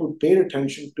 people paid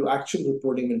attention to actual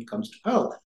reporting when it comes to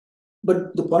health.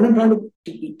 But the point I'm trying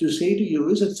to say to you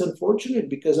is it's unfortunate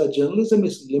because our journalism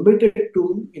is limited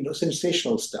to,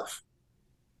 sensational stuff.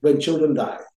 When children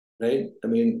die, right? I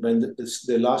mean, when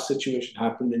the last situation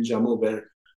happened in Jammu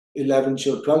where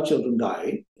 12 children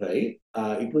died, right?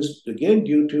 It was again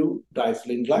due to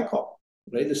diethylene glycol,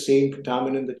 right? The same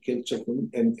contaminant that killed children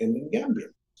in Gambia.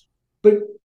 But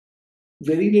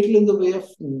very little in the way of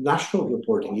national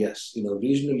reporting. Yes,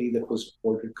 regionally that was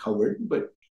reported, covered,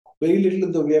 but very little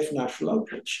in the way of national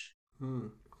outreach.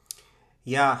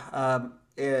 Yeah,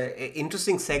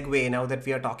 interesting segue now that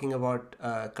we are talking about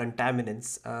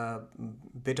contaminants.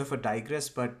 Bit of a digress,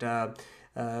 but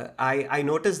I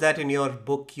noticed that in your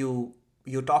book you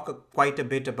talk quite a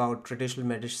bit about traditional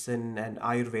medicine and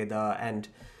Ayurveda, and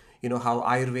how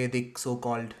Ayurvedic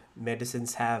so-called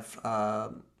medicines have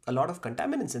a lot of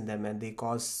contaminants in them, and they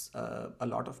cause a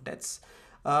lot of deaths.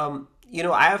 I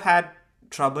have had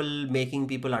trouble making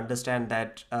people understand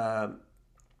that.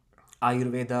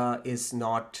 Ayurveda is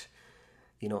not,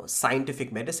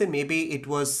 scientific medicine. Maybe it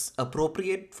was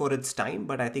appropriate for its time,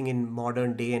 but I think in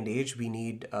modern day and age, we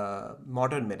need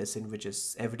modern medicine, which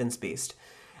is evidence based.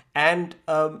 And,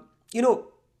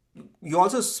 you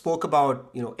also spoke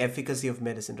about efficacy of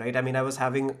medicine, right? I mean, I was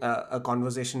having a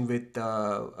conversation with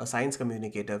a science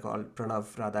communicator called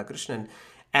Pranav Radhakrishnan,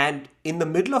 and in the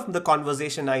middle of the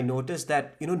conversation I noticed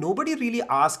that nobody really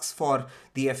asks for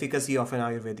the efficacy of an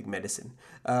Ayurvedic medicine.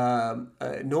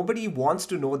 Nobody wants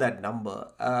to know that number.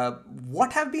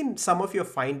 What have been some of your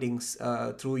findings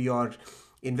through your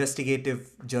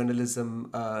investigative journalism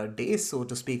days, so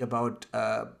to speak, about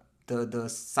the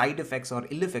side effects or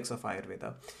ill effects of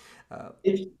Ayurveda?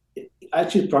 It,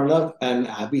 Actually, Pranav and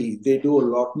Abby, they do a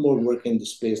lot more work in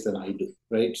this space than I do,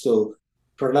 right? So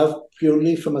Pranav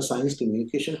purely from a science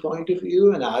communication point of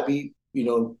view, and Abby,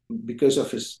 because of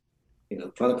his,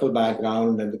 clinical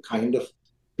background and the kind of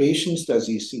patients that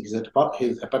he sees, he's a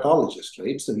hepatologist,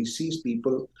 right? So he sees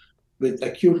people with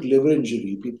acute liver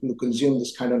injury, people who consume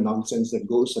this kind of nonsense that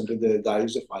goes under the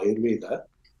guise of Ayurveda,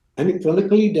 and it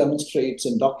clinically demonstrates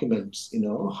and documents,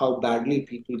 how badly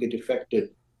people get affected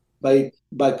by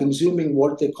consuming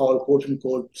what they call quote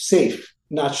unquote safe,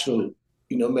 natural,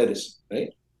 medicine,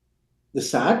 right? The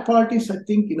sad part is, I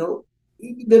think,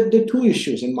 there are two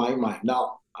issues in my mind.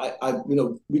 Now,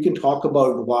 we can talk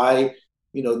about why,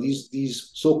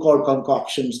 these so-called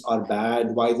concoctions are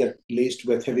bad, why they're laced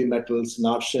with heavy metals and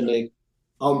arsenic,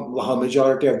 how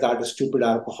majority of that is stupid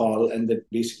alcohol, and that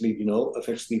basically,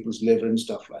 affects people's liver and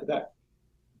stuff like that.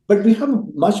 But we have a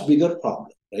much bigger problem,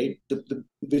 right?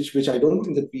 Which I don't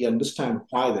think that we understand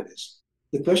why that is.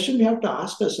 The question we have to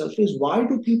ask ourselves is, why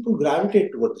do people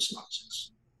gravitate toward this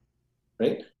nonsense,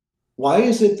 right? Why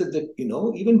is it that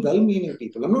even well-meaning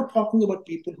people, I'm not talking about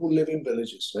people who live in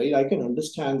villages, right? I can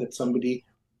understand that somebody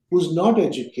who's not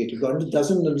educated,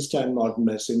 doesn't understand modern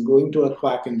medicine, going to a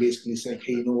quack and basically saying,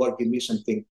 hey, you know what, give me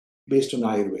something based on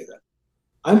Ayurveda.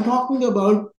 I'm talking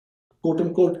about quote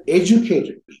unquote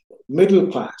educated people, middle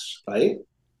class, right?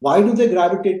 Why do they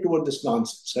gravitate toward this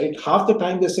nonsense, right? Half the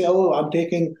time they say, oh, I'm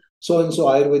taking so and so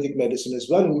Ayurvedic medicine as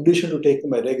well, in addition to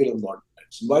taking my regular modern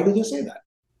medicine. Why do they say that,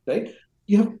 right?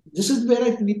 This is where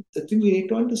I think we need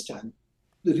to understand.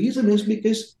 The reason is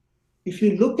because if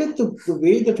you look at the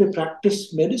way that we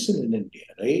practice medicine in India,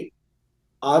 right?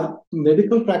 Our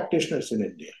medical practitioners in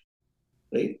India,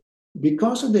 right?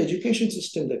 Because of the education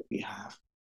system that we have,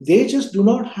 they just do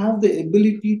not have the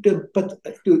ability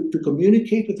to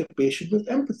communicate with the patient with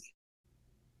empathy.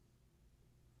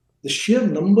 The sheer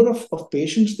number of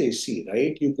patients they see,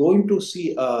 right? You go in to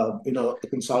see a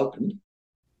consultant,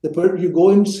 you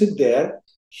go and sit there,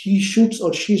 he shoots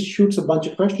or she shoots a bunch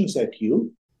of questions at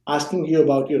you, asking you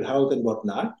about your health and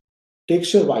whatnot,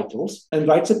 takes your vitals and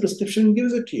writes a prescription and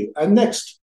gives it to you. And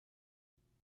next,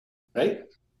 right?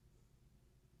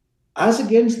 As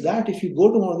against that, if you go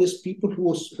to one of these people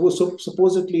who are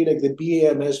supposedly like the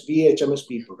BAMS, BHMS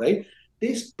people, right?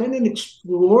 They spend an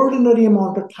extraordinary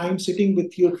amount of time sitting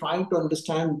with you, trying to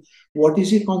understand what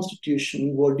is your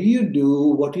constitution, what do you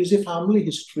do, what is your family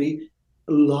history.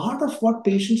 A lot of what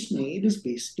patients need is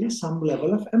basically some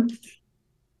level of empathy.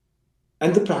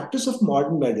 And the practice of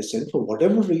modern medicine, for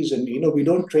whatever reason, we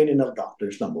don't train enough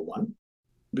doctors, number one,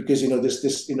 because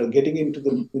this getting into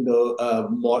the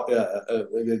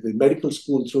medical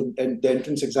school through and the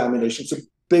entrance examination, it's a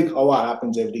big hawa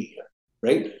happens every year,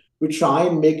 right? We try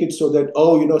and make it so that,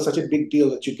 oh, such a big deal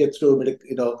that you get through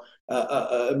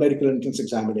a medical entrance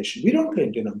examination. We don't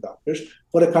train enough doctors.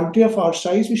 For a country of our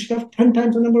size, we should have 10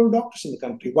 times the number of doctors in the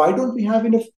country. Why don't we have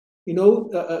enough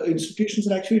institutions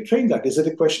that actually train that? Is it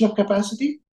a question of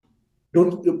capacity?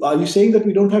 Don't Are you saying that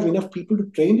we don't have enough people to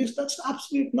train this? That's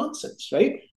absolute nonsense,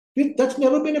 right? That's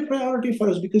never been a priority for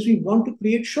us because we want to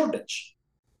create shortage.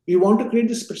 We want to create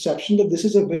this perception that this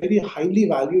is a very highly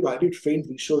valued, highly trained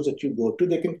resource that you go to.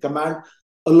 They can command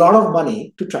a lot of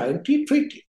money to try and treat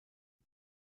you.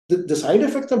 The side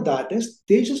effect of that is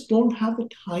they just don't have the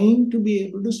time to be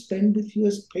able to spend with you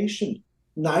as a patient.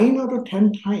 9 out of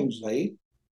 10 times, right?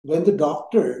 When the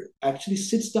doctor actually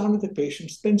sits down with the patient,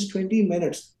 spends 20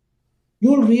 minutes,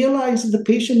 you'll realize that the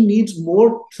patient needs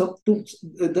more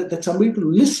that somebody to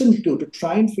listen to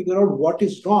try and figure out what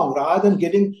is wrong rather than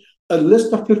getting a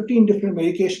list of 15 different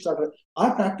medications.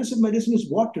 Our practice of medicine is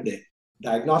what today?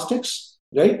 Diagnostics,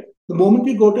 right? The moment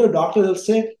you go to a doctor, they'll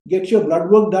say, get your blood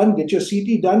work done, get your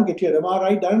CT done, get your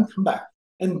MRI done, come back.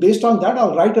 And based on that,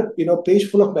 I'll write a page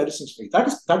full of medicines for you. That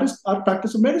is our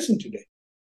practice of medicine today.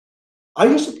 Are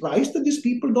you surprised that these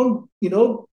people don't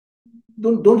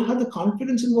have the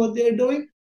confidence in what they're doing?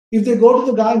 If they go to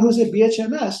the guy who's a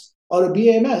BHMS or a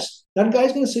BAMS, that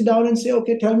guy's going to sit down and say,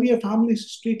 okay, tell me your family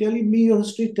history, tell me your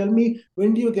history, tell me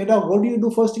when do you get up, what do you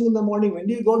do first thing in the morning, when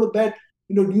do you go to bed,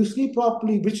 do you sleep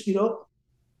properly,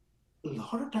 a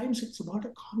lot of times it's about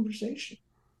a conversation.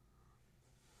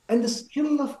 And the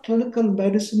skill of clinical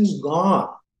medicine is gone.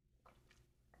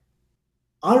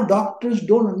 Our doctors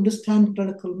don't understand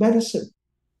clinical medicine.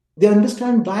 They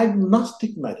understand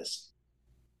diagnostic medicine.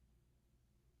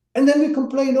 And then we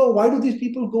complain, oh, why do these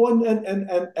people go and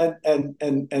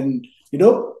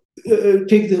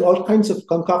take all kinds of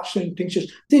concoction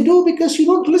tinctures? They do because you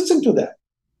don't listen to them.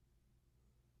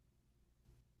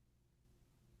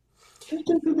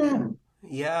 Listen to them.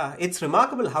 Yeah, it's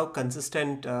remarkable how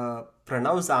consistent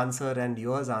Pranav's answer and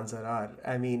yours answer are.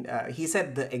 I mean, he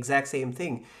said the exact same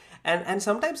thing, and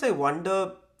sometimes I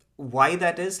wonder why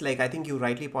that is. Like, I think you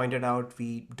rightly pointed out,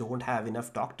 we don't have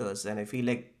enough doctors, and I feel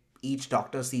like each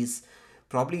doctor sees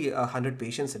probably 100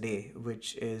 patients a day,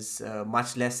 which is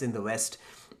much less in the West.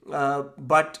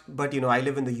 But I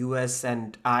live in the US,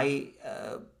 and I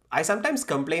sometimes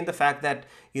complain the fact that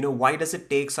why does it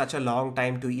take such a long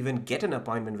time to even get an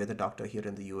appointment with a doctor here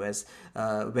in the US,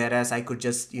 whereas I could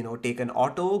just take an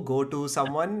auto, go to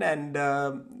someone, and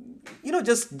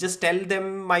just tell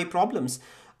them my problems.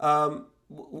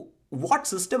 What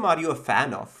system are you a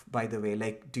fan of, by the way?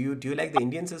 Like, do you like the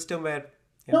Indian system where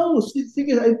yeah. No, see, the thing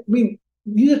is, I mean,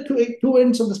 these are two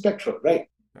ends of the spectrum, right?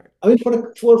 Right. I mean,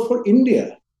 for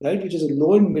India, right, which is a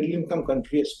low and middle income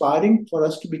country, aspiring for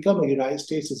us to become a United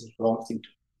States is a wrong thing to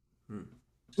do. Hmm.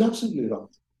 It's absolutely wrong.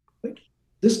 Right?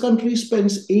 This country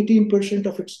spends 18%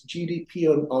 of its GDP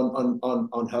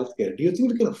on healthcare. Do you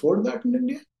think we can afford that in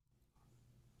India?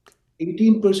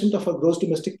 18% of our gross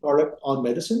domestic product on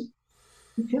medicine?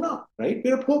 We cannot, right?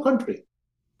 We're a poor country.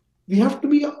 We have to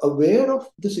be aware of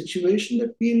the situation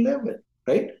that we live in,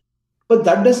 right? But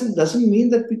that doesn't mean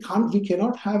that we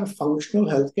cannot have a functional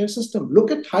healthcare system.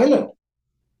 Look at Thailand.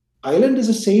 Thailand is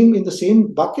the same in the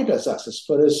same bucket as us as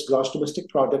far as gross domestic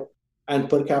product and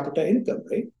per capita income,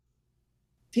 right?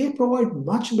 They provide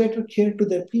much better care to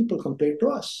their people compared to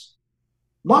us.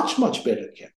 Much, much better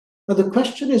care. Now, the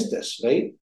question is this,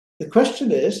 right? The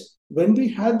question is when we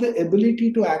had the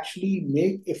ability to actually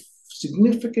make a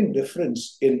significant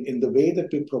difference in the way that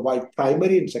we provide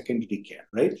primary and secondary care,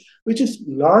 right? Which is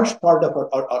large part of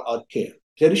our care.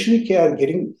 Tertiary care,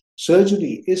 getting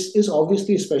surgery is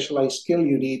obviously a specialized skill.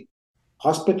 You need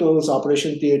hospitals,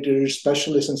 operation theaters,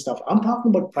 specialists and stuff. I'm talking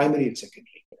about primary and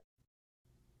secondary care.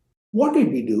 What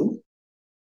did we do?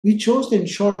 We chose the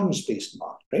insurance-based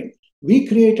model, right? We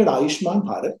created Ayushman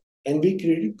Bharat and we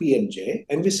created PMJ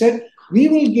and we said, we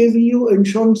will give you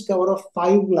insurance cover of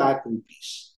 5 lakh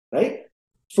rupees, right?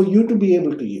 For you to be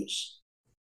able to use.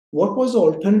 What was the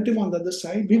alternative on the other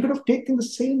side? We could have taken the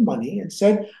same money and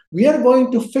said, we are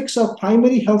going to fix our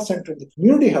primary health center, the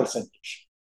community health centers,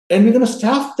 and we're going to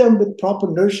staff them with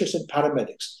proper nurses and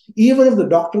paramedics, even if the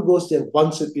doctor goes there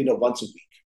once a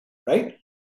week, right?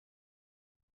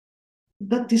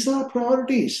 But these are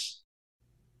priorities.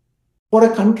 For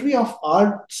a country of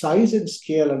our size and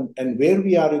scale and where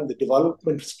we are in the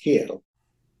development scale,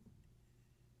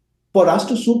 for us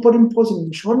to superimpose an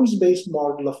insurance-based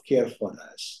model of care for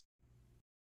us,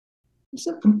 it's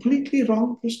a completely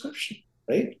wrong prescription,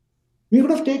 right? We could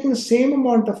have taken the same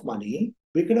amount of money.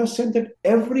 We could have said that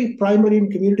every primary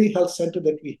and community health center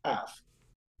that we have,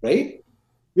 right?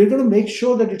 We're going to make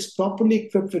sure that it's properly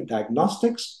equipped with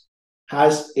diagnostics,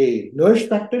 has a nurse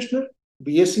practitioner,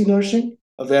 BSc nursing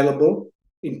available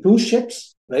in 2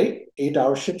 shifts, right?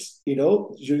 8-hour shifts,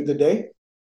 during the day,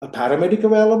 a paramedic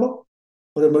available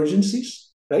for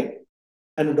emergencies, right?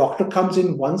 And a doctor comes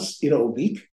in once, a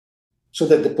week so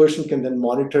that the person can then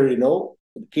monitor,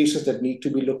 cases that need to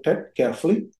be looked at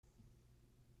carefully.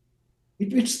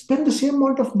 We'd spend the same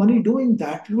amount of money doing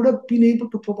that. We would have been able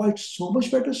to provide so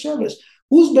much better service.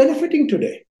 Who's benefiting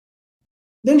today?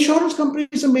 The insurance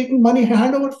companies are making money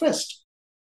hand over fist.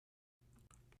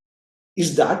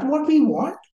 Is that what we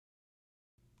want?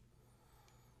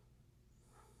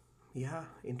 Yeah,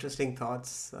 interesting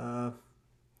thoughts.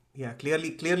 Yeah,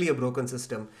 clearly a broken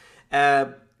system. Uh,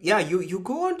 yeah, you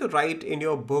go on to write in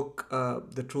your book,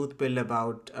 The Truth Pill,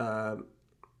 about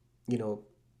you know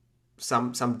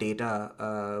some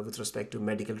data with respect to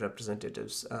medical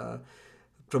representatives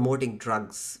promoting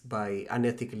drugs by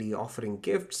unethically offering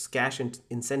gifts, cash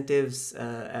incentives,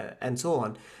 and so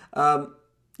on.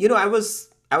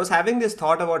 I was having this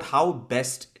thought about how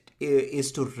best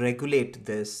is to regulate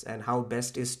this and how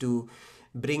best is to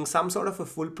bring some sort of a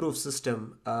foolproof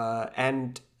system.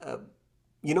 And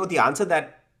the answer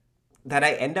that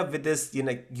I end up with is,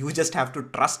 you just have to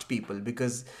trust people,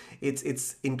 because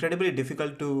it's incredibly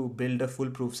difficult to build a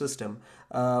foolproof system.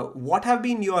 What have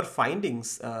been your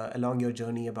findings along your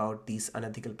journey about these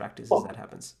unethical practices Well, that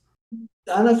happens?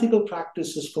 unethical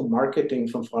practices for marketing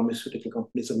from pharmaceutical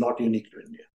companies are not unique to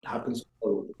India. It happens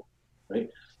all over the world, right?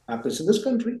 Happens in this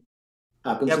country,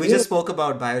 Yeah, happens in we the just spoke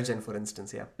about Biogen, for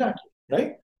instance. Yeah. other,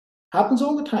 right? Happens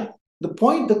all the time. The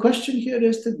question here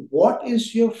is that what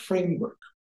is your framework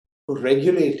for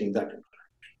regulating that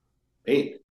information,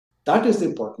 right? That is the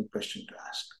important question to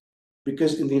ask.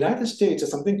 Because in the United States,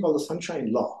 there's something called the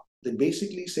Sunshine Law that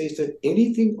basically says that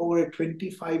anything over a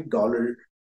 $25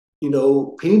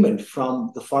 payment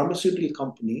from the pharmaceutical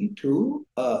company to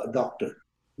a doctor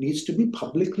needs to be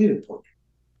publicly reported,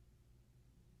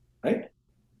 right?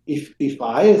 If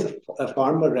I, as a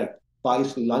pharma rep,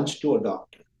 buys lunch to a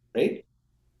doctor, right?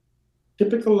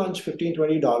 Typical lunch,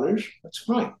 $15-$20, that's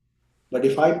fine. But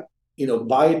if I,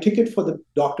 buy a ticket for the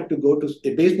doctor to go to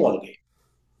a baseball game,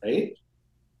 right?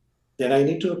 Then I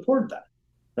need to report that,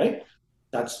 right?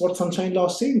 That's what Sunshine Law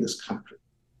is saying in this country.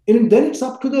 And then it's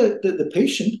up to the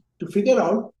patient to figure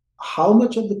out how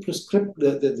much of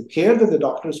the care that the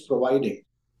doctor is providing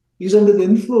is under the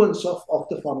influence of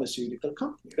the pharmaceutical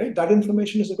company, right? That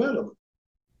information is available.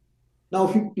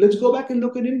 Now, let's go back and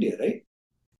look at India, right?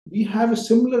 We have a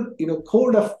similar,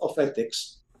 code of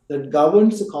ethics that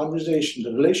governs the conversation,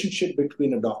 the relationship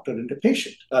between a doctor and a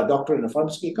patient, a doctor and a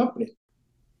pharmaceutical company.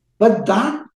 But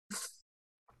that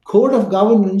code of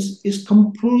governance is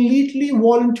completely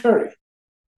voluntary.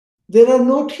 There are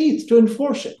no teeth to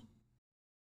enforce it.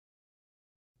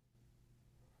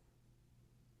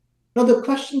 Now, the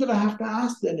question that I have to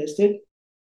ask then is that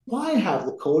why have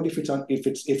the code if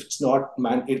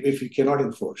you cannot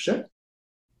enforce it?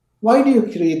 Why do you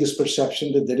create this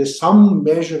perception that there is some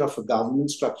measure of a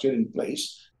governance structure in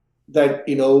place that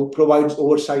provides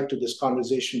oversight to this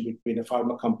conversation between a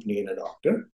pharma company and a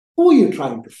doctor. Who are you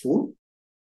trying to fool?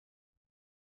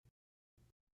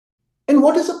 And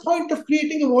what is the point of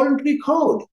creating a voluntary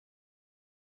code?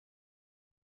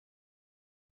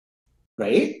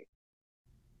 Right?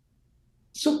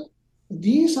 So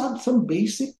these are some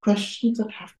basic questions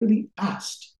that have to be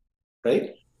asked,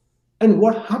 right? And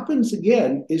what happens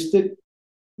again is that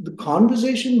the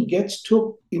conversation gets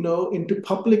to into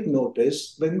public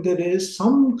notice when there is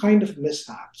some kind of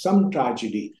mishap, some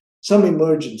tragedy, some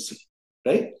emergency,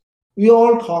 right? We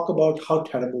all talk about how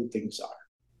terrible things are,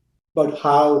 but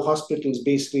how hospitals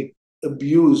basically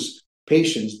abuse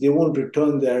patients. They won't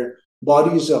return their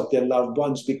bodies of their loved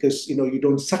ones because you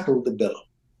don't settle the bill,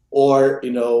 or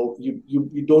you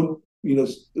don't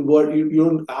you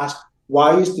don't ask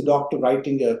why is the doctor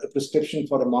writing a prescription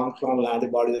for a monoclonal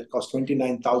antibody that costs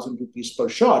 29,000 rupees per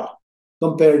shot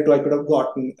compared to I could have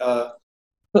gotten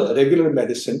regular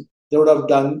medicine. They would have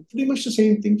done pretty much the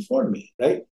same thing for me,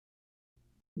 right?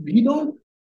 We don't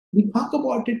we talk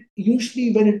about it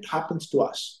usually when it happens to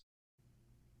us.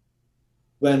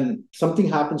 When something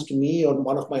happens to me or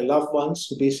one of my loved ones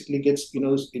who basically gets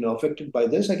affected by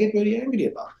this, I get very angry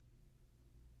about it,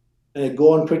 and I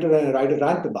go on Twitter and I write a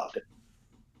rant about it,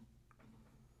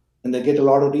 and they get a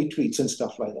lot of retweets and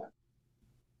stuff like that,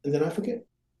 and then I forget.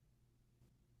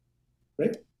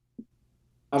 Right?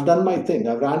 I've done my thing.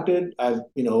 I've ranted. I've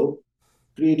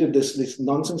created this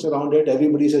nonsense around it.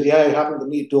 Everybody says, "Yeah, it happened to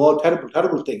me too. Oh, terrible,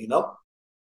 terrible thing."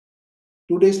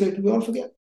 2 days later, we all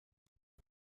forget.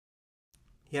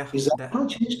 Yeah, Is that that how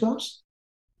change comes?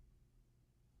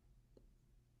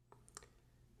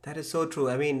 that is so true.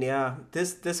 I mean, yeah,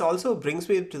 this also brings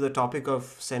me to the topic of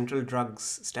Central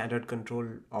Drugs Standard Control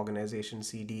Organization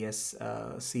 (CDS)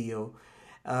 CEO.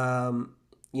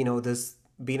 There's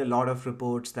been a lot of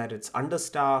reports that it's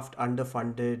understaffed,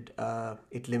 underfunded.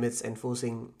 It limits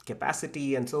enforcing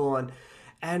capacity, and so on.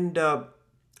 And uh,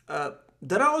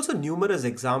 there are also numerous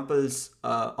examples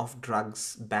of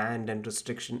drugs banned and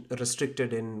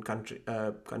restricted in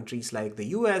countries like the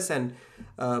US and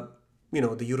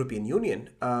the European Union,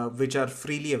 which are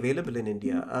freely available in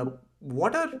India.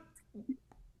 What are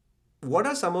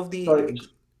some of the Sorry.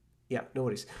 yeah, no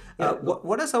worries. Yeah. No.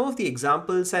 What are some of the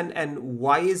examples, and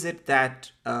why is it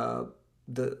that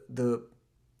the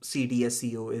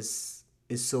CDSCO is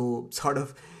so sort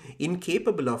of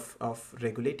incapable of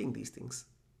regulating these things?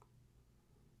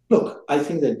 Look, I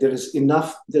think that there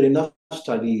are enough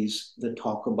studies that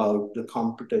talk about the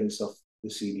competence of the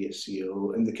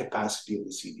CDSCO and the capacity of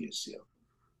the CDSCO.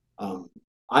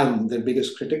 I'm their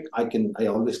biggest critic. I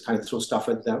always kind of throw stuff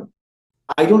at them.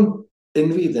 I don't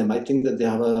envy them. I think that they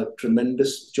have a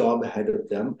tremendous job ahead of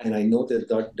them, and I know that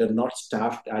they're not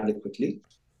staffed adequately.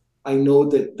 I know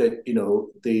that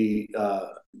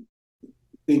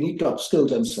they need to upskill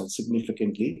themselves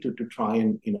significantly to try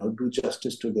and do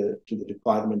justice to the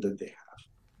requirement that they have.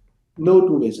 No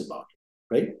two ways about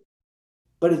it, right?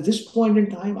 But at this point in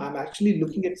time, I'm actually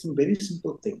looking at some very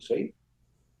simple things, right?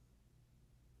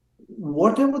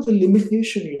 Whatever the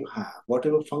limitation you have,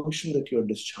 whatever function that you're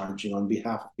discharging on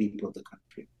behalf of people of the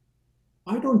country,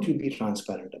 why don't you be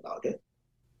transparent about it?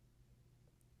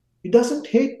 It doesn't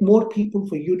take more people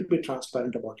for you to be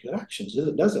transparent about your actions,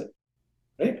 does it?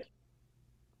 Right?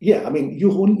 Yeah, I mean,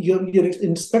 your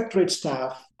inspectorate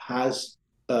staff has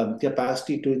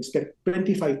capacity to inspect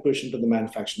 25% of the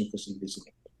manufacturing facilities in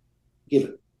India.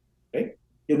 Given, right?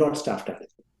 You're not staffed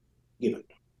adequately. Given.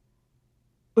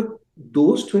 But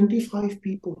those 25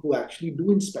 people who actually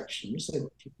do inspections and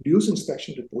produce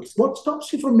inspection reports, what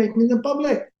stops you from making them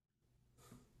public?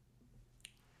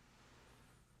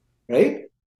 Right?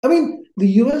 I mean, the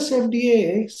US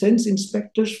FDA sends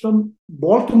inspectors from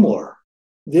Baltimore.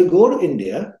 They go to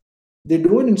India, they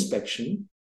do an inspection,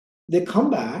 they come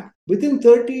back. Within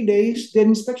 30 days, their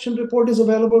inspection report is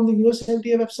available on the US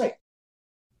FDA website.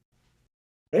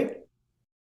 Right?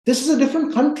 This is a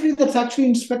different country that's actually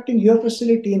inspecting your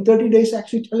facility in 30 days,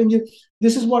 actually telling you,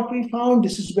 this is what we found,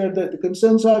 this is where the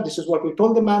concerns are, this is what we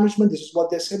told the management, this is what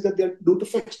they said that they'll do to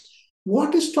fix.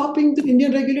 What is stopping the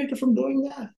Indian regulator from doing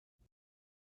that?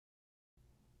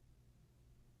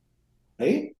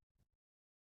 Right?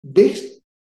 Based,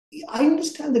 I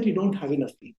understand that you don't have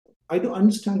enough people. I do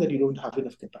understand that you don't have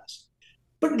enough capacity.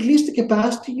 But at least the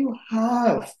capacity you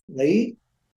have, right?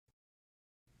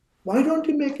 Why don't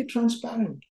you make it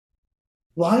transparent?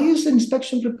 Why is the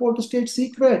inspection report a state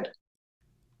secret?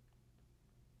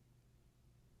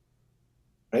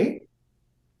 Right?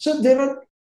 So there are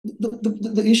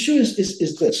the issue is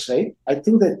this, right? I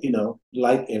think that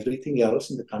like everything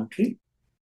else in the country,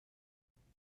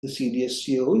 the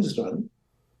CDSCO is run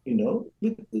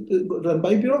run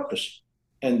by bureaucracy.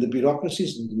 And the bureaucracy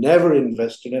is never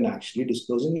invested in actually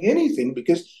disclosing anything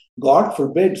because, God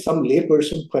forbid, some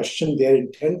layperson question their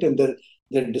intent and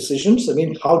their decisions. I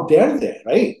mean, how dare they,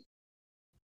 right?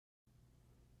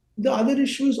 The other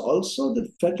issue is also the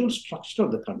federal structure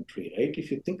of the country, right?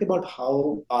 If you think about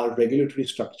how our regulatory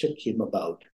structure came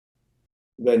about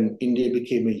when India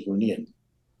became a union,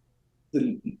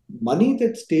 the money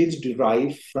that states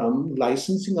derive from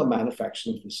licensing or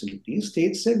manufacturing facilities,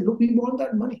 states said, look, we want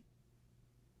that money,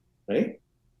 right?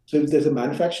 So if there's a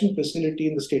manufacturing facility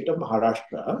in the state of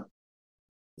Maharashtra,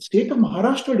 the state of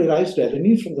Maharashtra derives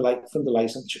revenue from the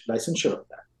licensure of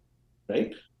that,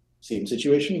 right? Same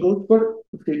situation goes for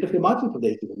the state of Himachal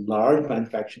Pradesh, a large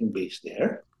manufacturing base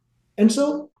there. And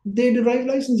so they derive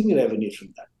licensing revenue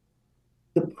from that.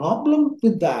 The problem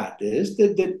with that is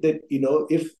that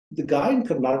if the guy in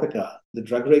Karnataka, the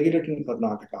drug regulator in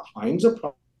Karnataka, finds a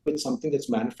problem with something that's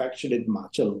manufactured in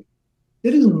Himachal,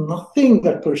 there is nothing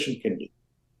that person can do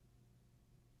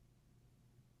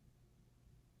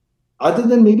other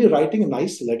than maybe writing a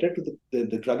nice letter to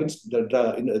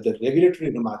the regulator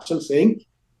in Himachal saying,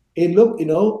 hey, look,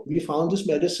 we found this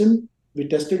medicine, we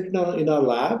tested it in our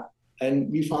lab, and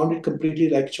we found it completely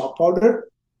like chalk powder,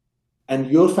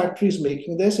 and your factory is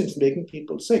making this, it's making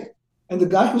people sick. And the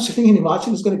guy who's sitting in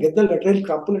Himachal is going to get the letter and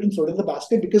crumple it and throw it in the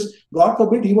basket because, God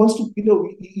forbid, he wants to,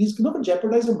 he's not going to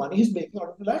jeopardize the money he's making out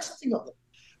of the licensing of it.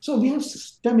 So we have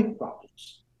systemic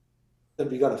problems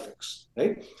that we got to fix,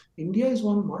 right? India is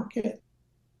one market.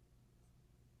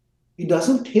 It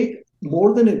doesn't take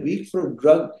more than a week for a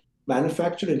drug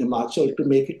manufactured in Himachal to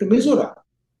make it to Mizoram,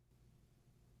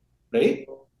 right?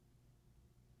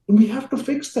 And we have to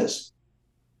fix this.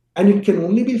 And it can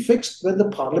only be fixed when the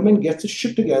parliament gets its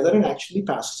shit together and actually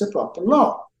passes a proper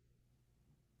law.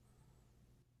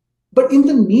 But in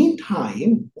the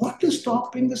meantime, what is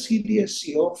stopping the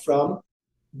CDSCO from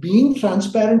being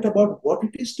transparent about what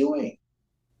it is doing?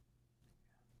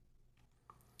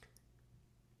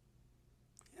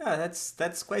 Yeah,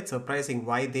 that's quite surprising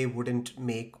why they wouldn't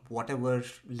make whatever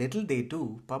little they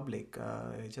do public.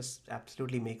 It just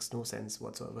absolutely makes no sense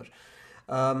whatsoever.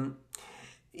 Um,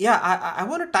 yeah, I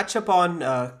want to touch upon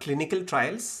clinical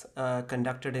trials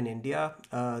conducted in India.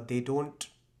 They don't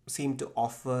seem to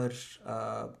offer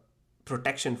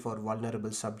protection for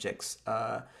vulnerable subjects.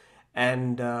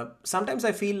 And sometimes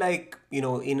I feel like,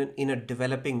 in a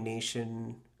developing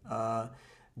nation,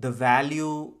 the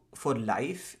value for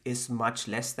life is much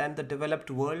less than the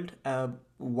developed world.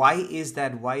 Why is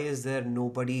that? Why is there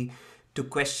nobody to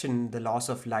question the loss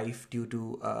of life due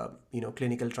to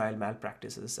clinical trial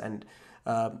malpractices? And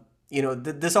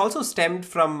this also stemmed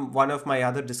from one of my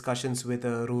other discussions with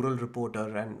a rural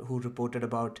reporter, and who reported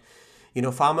about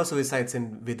farmer suicides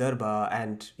in Vidarbha,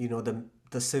 and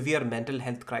the severe mental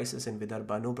health crisis in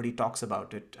Vidarbha. Nobody talks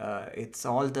about it. It's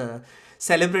all the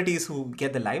celebrities who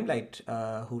get the limelight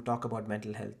who talk about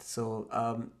mental health.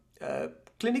 So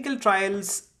clinical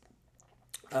trials,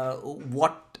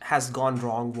 what has gone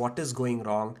wrong, what is going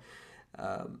wrong,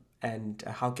 and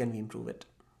how can we improve it?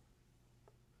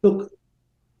 Look,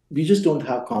 we just don't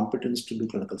have competence to do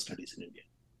clinical studies in India.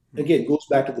 Again, it goes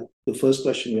back to the first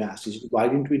question you asked is why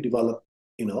didn't we develop,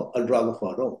 a drug of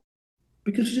our own?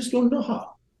 Because you just don't know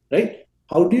how, right?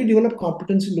 How do you develop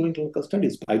competence in doing clinical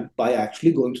studies? By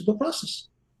actually going through the process,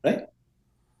 right?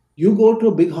 You go to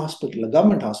a big hospital, a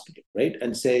government hospital, right,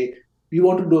 and say, we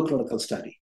want to do a clinical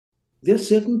study. There are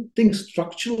certain things,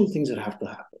 structural things that have to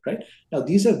happen, right? Now,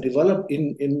 these are developed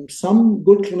in some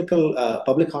good clinical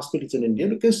public hospitals in India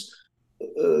because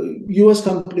US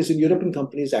companies and European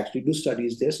companies actually do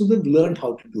studies there. So they've learned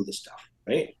how to do the stuff,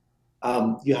 right?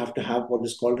 You have to have what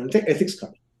is called an ethics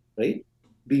committee, right?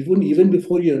 Even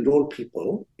before you enroll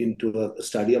people into a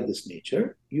study of this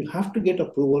nature, you have to get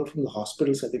approval from the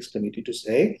hospital's ethics committee to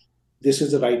say, this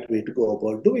is the right way to go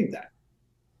about doing that.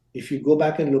 If you go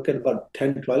back and look at about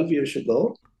 10, 12 years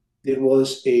ago, there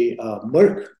was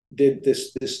Merck did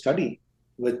this study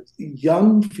with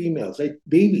young females, like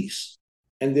babies,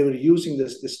 and they were using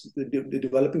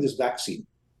developing this vaccine,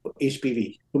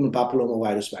 HPV, human papilloma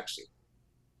virus vaccine.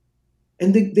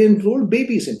 And they enrolled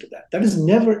babies into that. That is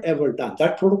never, ever done.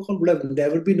 That protocol would have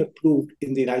never been approved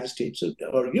in the United States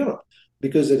or Europe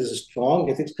because there is a strong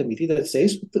ethics committee that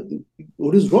says,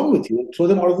 what is wrong with you? Throw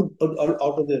them out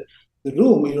of the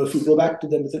room. If you go back to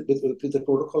them with a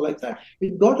protocol like that,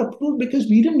 it got approved because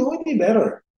we didn't know any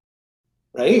better,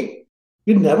 right?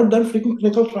 We'd never done freaking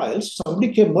clinical trials.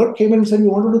 Merck came and said, we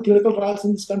want to do clinical trials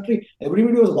in this country.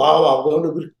 Everybody was, wow,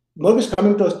 Merck is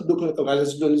coming to us to do clinical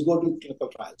trials. Let's go do clinical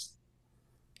trials.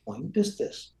 Point is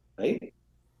this, right?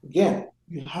 Again,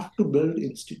 You have to build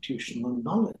institutional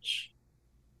knowledge.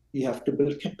 You have to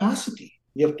build capacity.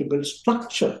 You have to build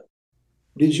structure.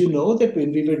 Did you know that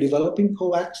when we were developing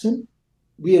Covaxin,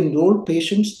 we enrolled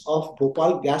patients of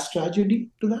Bhopal gas tragedy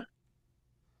to that?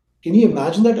 Can you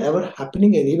imagine that ever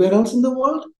happening anywhere else in the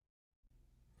world?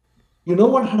 You know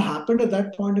what had happened at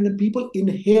that point? And then people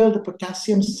inhaled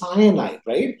potassium cyanide,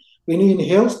 right? When you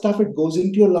inhale stuff, it goes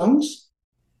into your lungs.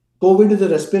 COVID is a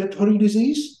respiratory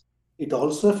disease. It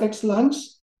also affects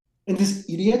lungs. And these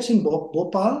idiots in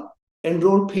Bhopal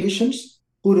enrolled patients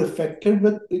who were affected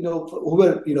with, who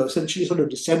were, essentially sort of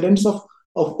descendants of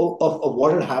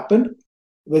what had happened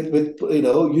with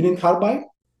union carbide.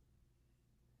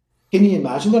 Can you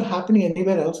imagine that happening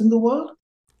anywhere else in the world?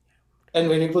 And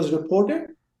when it was reported,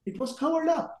 it was covered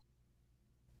up.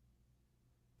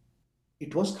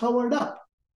 It was covered up.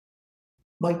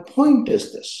 My point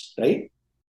is this, right?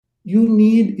 You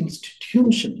need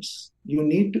institutions. You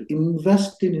need to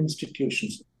invest in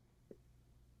institutions.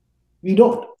 We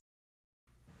don't.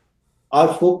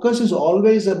 Our focus is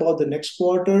always about the next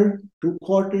quarter, 2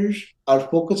 quarters. Our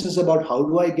focus is about how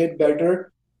do I get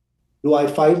better? Do I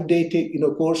 5 day take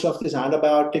course of this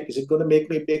antibiotic? Is it going to make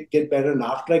me get better? And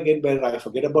after I get better, I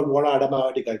forget about what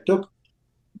antibiotic I took.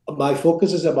 My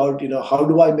focus is about how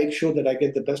do I make sure that I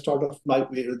get the best out of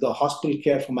the hospital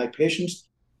care for my patients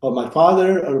or my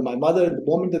father or my mother at the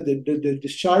moment that they're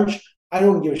discharged. I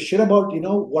don't give a shit about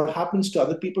what happens to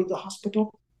other people in the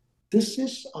hospital. This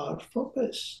is our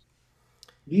focus.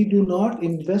 We do not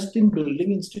invest in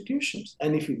building institutions,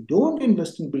 and if you don't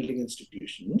invest in building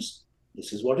institutions,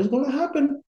 this is what is going to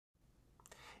happen.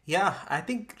 Yeah, I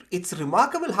think it's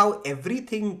remarkable how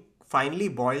everything finally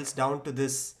boils down to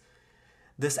this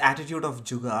attitude of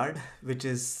jugaad, which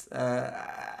is,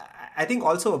 I think,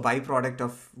 also a byproduct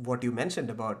of what you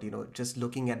mentioned about just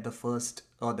looking at the first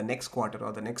or the next quarter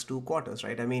or the next 2 quarters,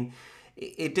 right? I mean,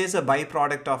 it is a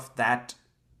byproduct of that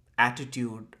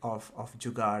attitude of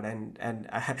jugaad, and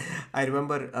I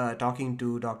remember talking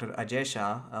to Dr. Ajay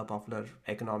Shah, a popular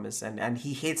economist, and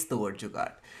he hates the word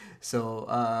jugaad. So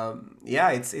yeah,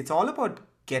 it's all about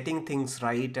getting things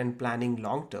right and planning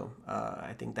long term.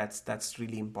 I think that's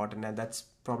really important, and that's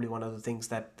probably one of the things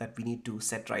that we need to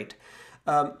set right.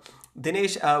 Um,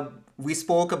 Dinesh, we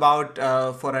spoke about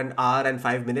for an hour and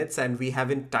 5 minutes, and we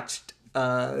haven't touched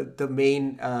the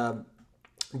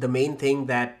main thing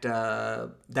that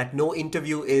no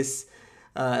interview is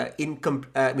I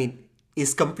mean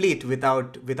is complete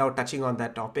without touching on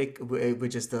that topic,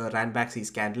 which is the Ranbaxy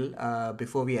scandal.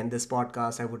 Before we end this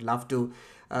podcast, I would love to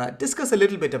discuss a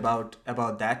little bit about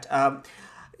that.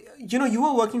 You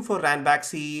were working for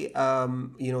Ranbaxy.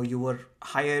 You were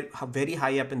very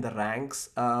high up in the ranks,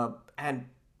 and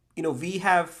we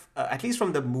have at least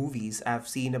from the movies I've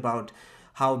seen about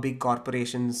how big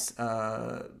corporations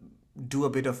do a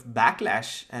bit of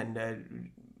backlash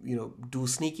and do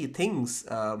sneaky things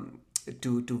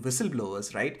to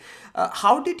whistleblowers, right?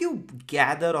 How did you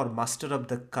gather or muster up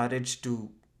the courage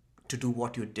to do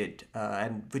what you did,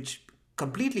 and which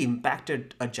completely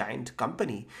impacted a giant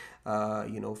company?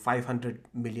 $500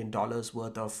 million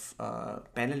worth of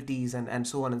penalties and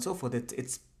so on and so forth.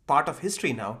 It's part of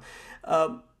history now.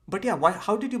 But yeah,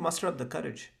 how did you muster up the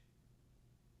courage?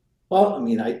 Well, I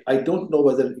mean, I don't know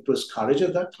whether it was courage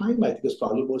at that time. I think it was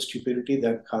probably more stupidity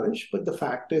than courage. But the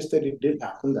fact is that it did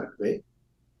happen that way.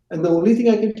 And the only thing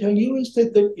I can tell you is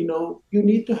that you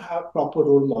need to have proper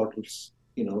role models,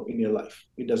 in your life.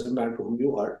 It doesn't matter who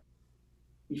you are.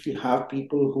 If you have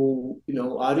people who,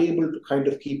 are able to kind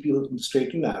of keep you in the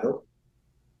straight and narrow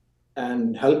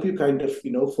and help you kind of,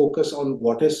 focus on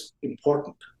what is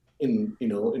important in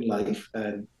life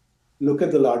and look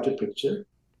at the larger picture,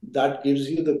 that gives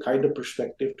you the kind of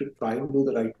perspective to try and do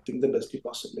the right thing the best you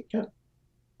possibly can.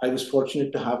 I was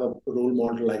fortunate to have a role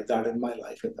model like that in my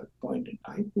life at that point in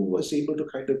time, who was able to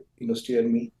kind of, steer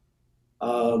me,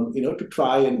 to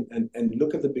try and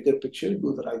look at the bigger picture,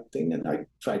 do the right thing. And I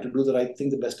tried to do the right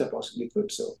thing the best I possibly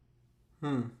could. So,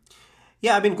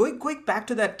 Yeah, I mean, going back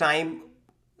to that time,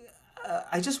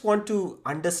 I just want to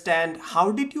understand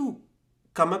how did you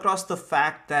come across the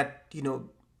fact that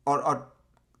or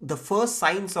the first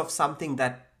signs of something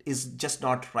that is just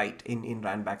not right in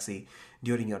Ranbaxy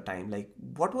during your time? Like,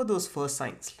 what were those first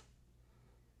signs?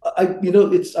 I mean,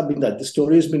 that the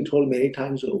story has been told many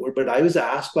times over, but I was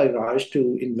asked by Raj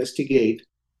to investigate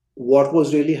what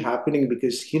was really happening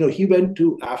because, he went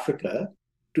to Africa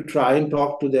to try and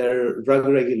talk to their drug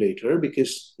regulator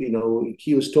because,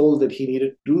 he was told that he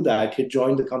needed to do that. He had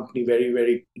joined the company very,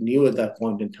 very new at that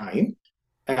point in time.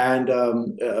 And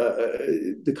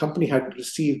the company had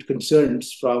received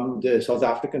concerns from the South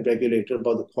African regulator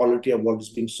about the quality of what is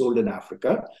being sold in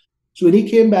Africa. So when he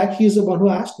came back, he's the one who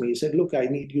asked me. He said, "Look, I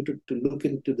need you to look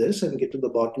into this and get to the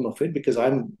bottom of it because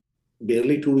I'm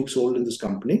barely 2 weeks old in this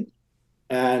company.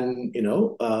 And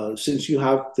since you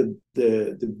have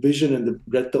the vision and the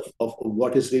breadth of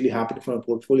what is really happening from a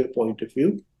portfolio point of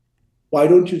view, why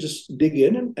don't you just dig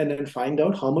in and then find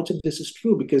out how much of this is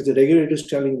true? Because the regulator is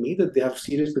telling me that they have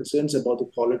serious concerns about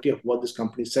the quality of what this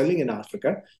company is selling in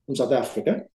Africa, in South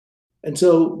Africa." And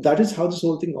so that is how this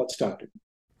whole thing got started.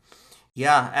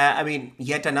 Yeah, I mean,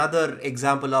 yet another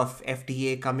example of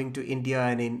FDA coming to India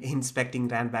and inspecting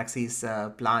Ranbaxy's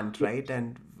plant, right?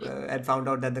 And found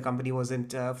out that the company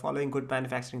wasn't following good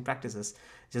manufacturing practices,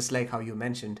 just like how you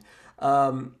mentioned.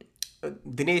 Um,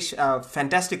 Dinesh,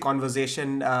 fantastic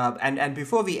conversation. And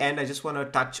before we end, I just want to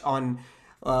touch on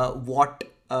what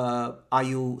are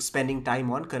you spending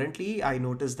time on currently? I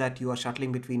noticed that you are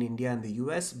shuttling between India and the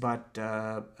US, but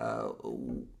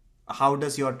how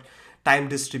does your time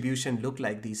distribution look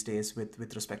like these days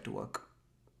with respect to work?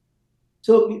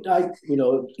 So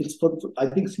it's for, I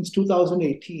think since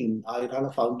 2018, I run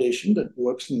a foundation that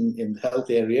works in the health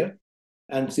area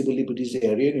and civil liberties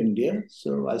area in India.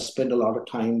 So I spend a lot of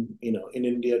time, in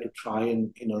India to try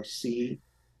and, see,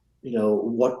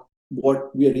 what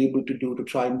we are able to do to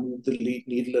try and move the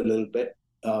needle a little bit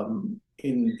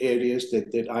in areas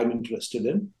that I'm interested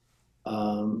in.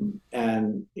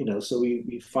 And so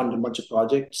we fund a bunch of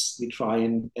projects. We try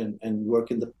and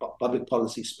work in the public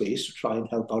policy space to try and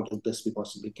help out as best we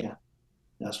possibly can.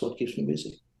 That's what keeps me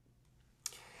busy.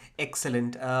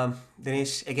 Excellent.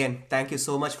 Dinesh, again, thank you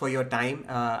so much for your time.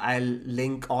 I'll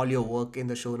link all your work in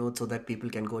the show notes so that people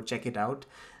can go check it out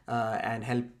and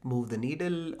help move the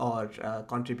needle or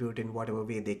contribute in whatever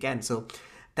way they can. So,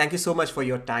 thank you so much for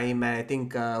your time. And I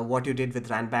think what you did with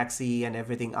Ranbaxy and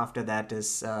everything after that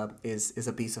is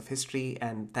a piece of history.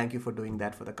 And thank you for doing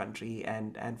that for the country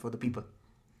and for the people.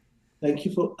 Thank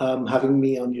you for having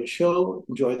me on your show.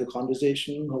 Enjoy the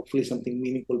conversation. Hopefully, something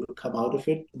meaningful will come out of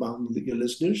it among your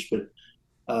listeners. But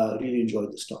really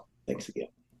enjoyed this talk. Thanks again.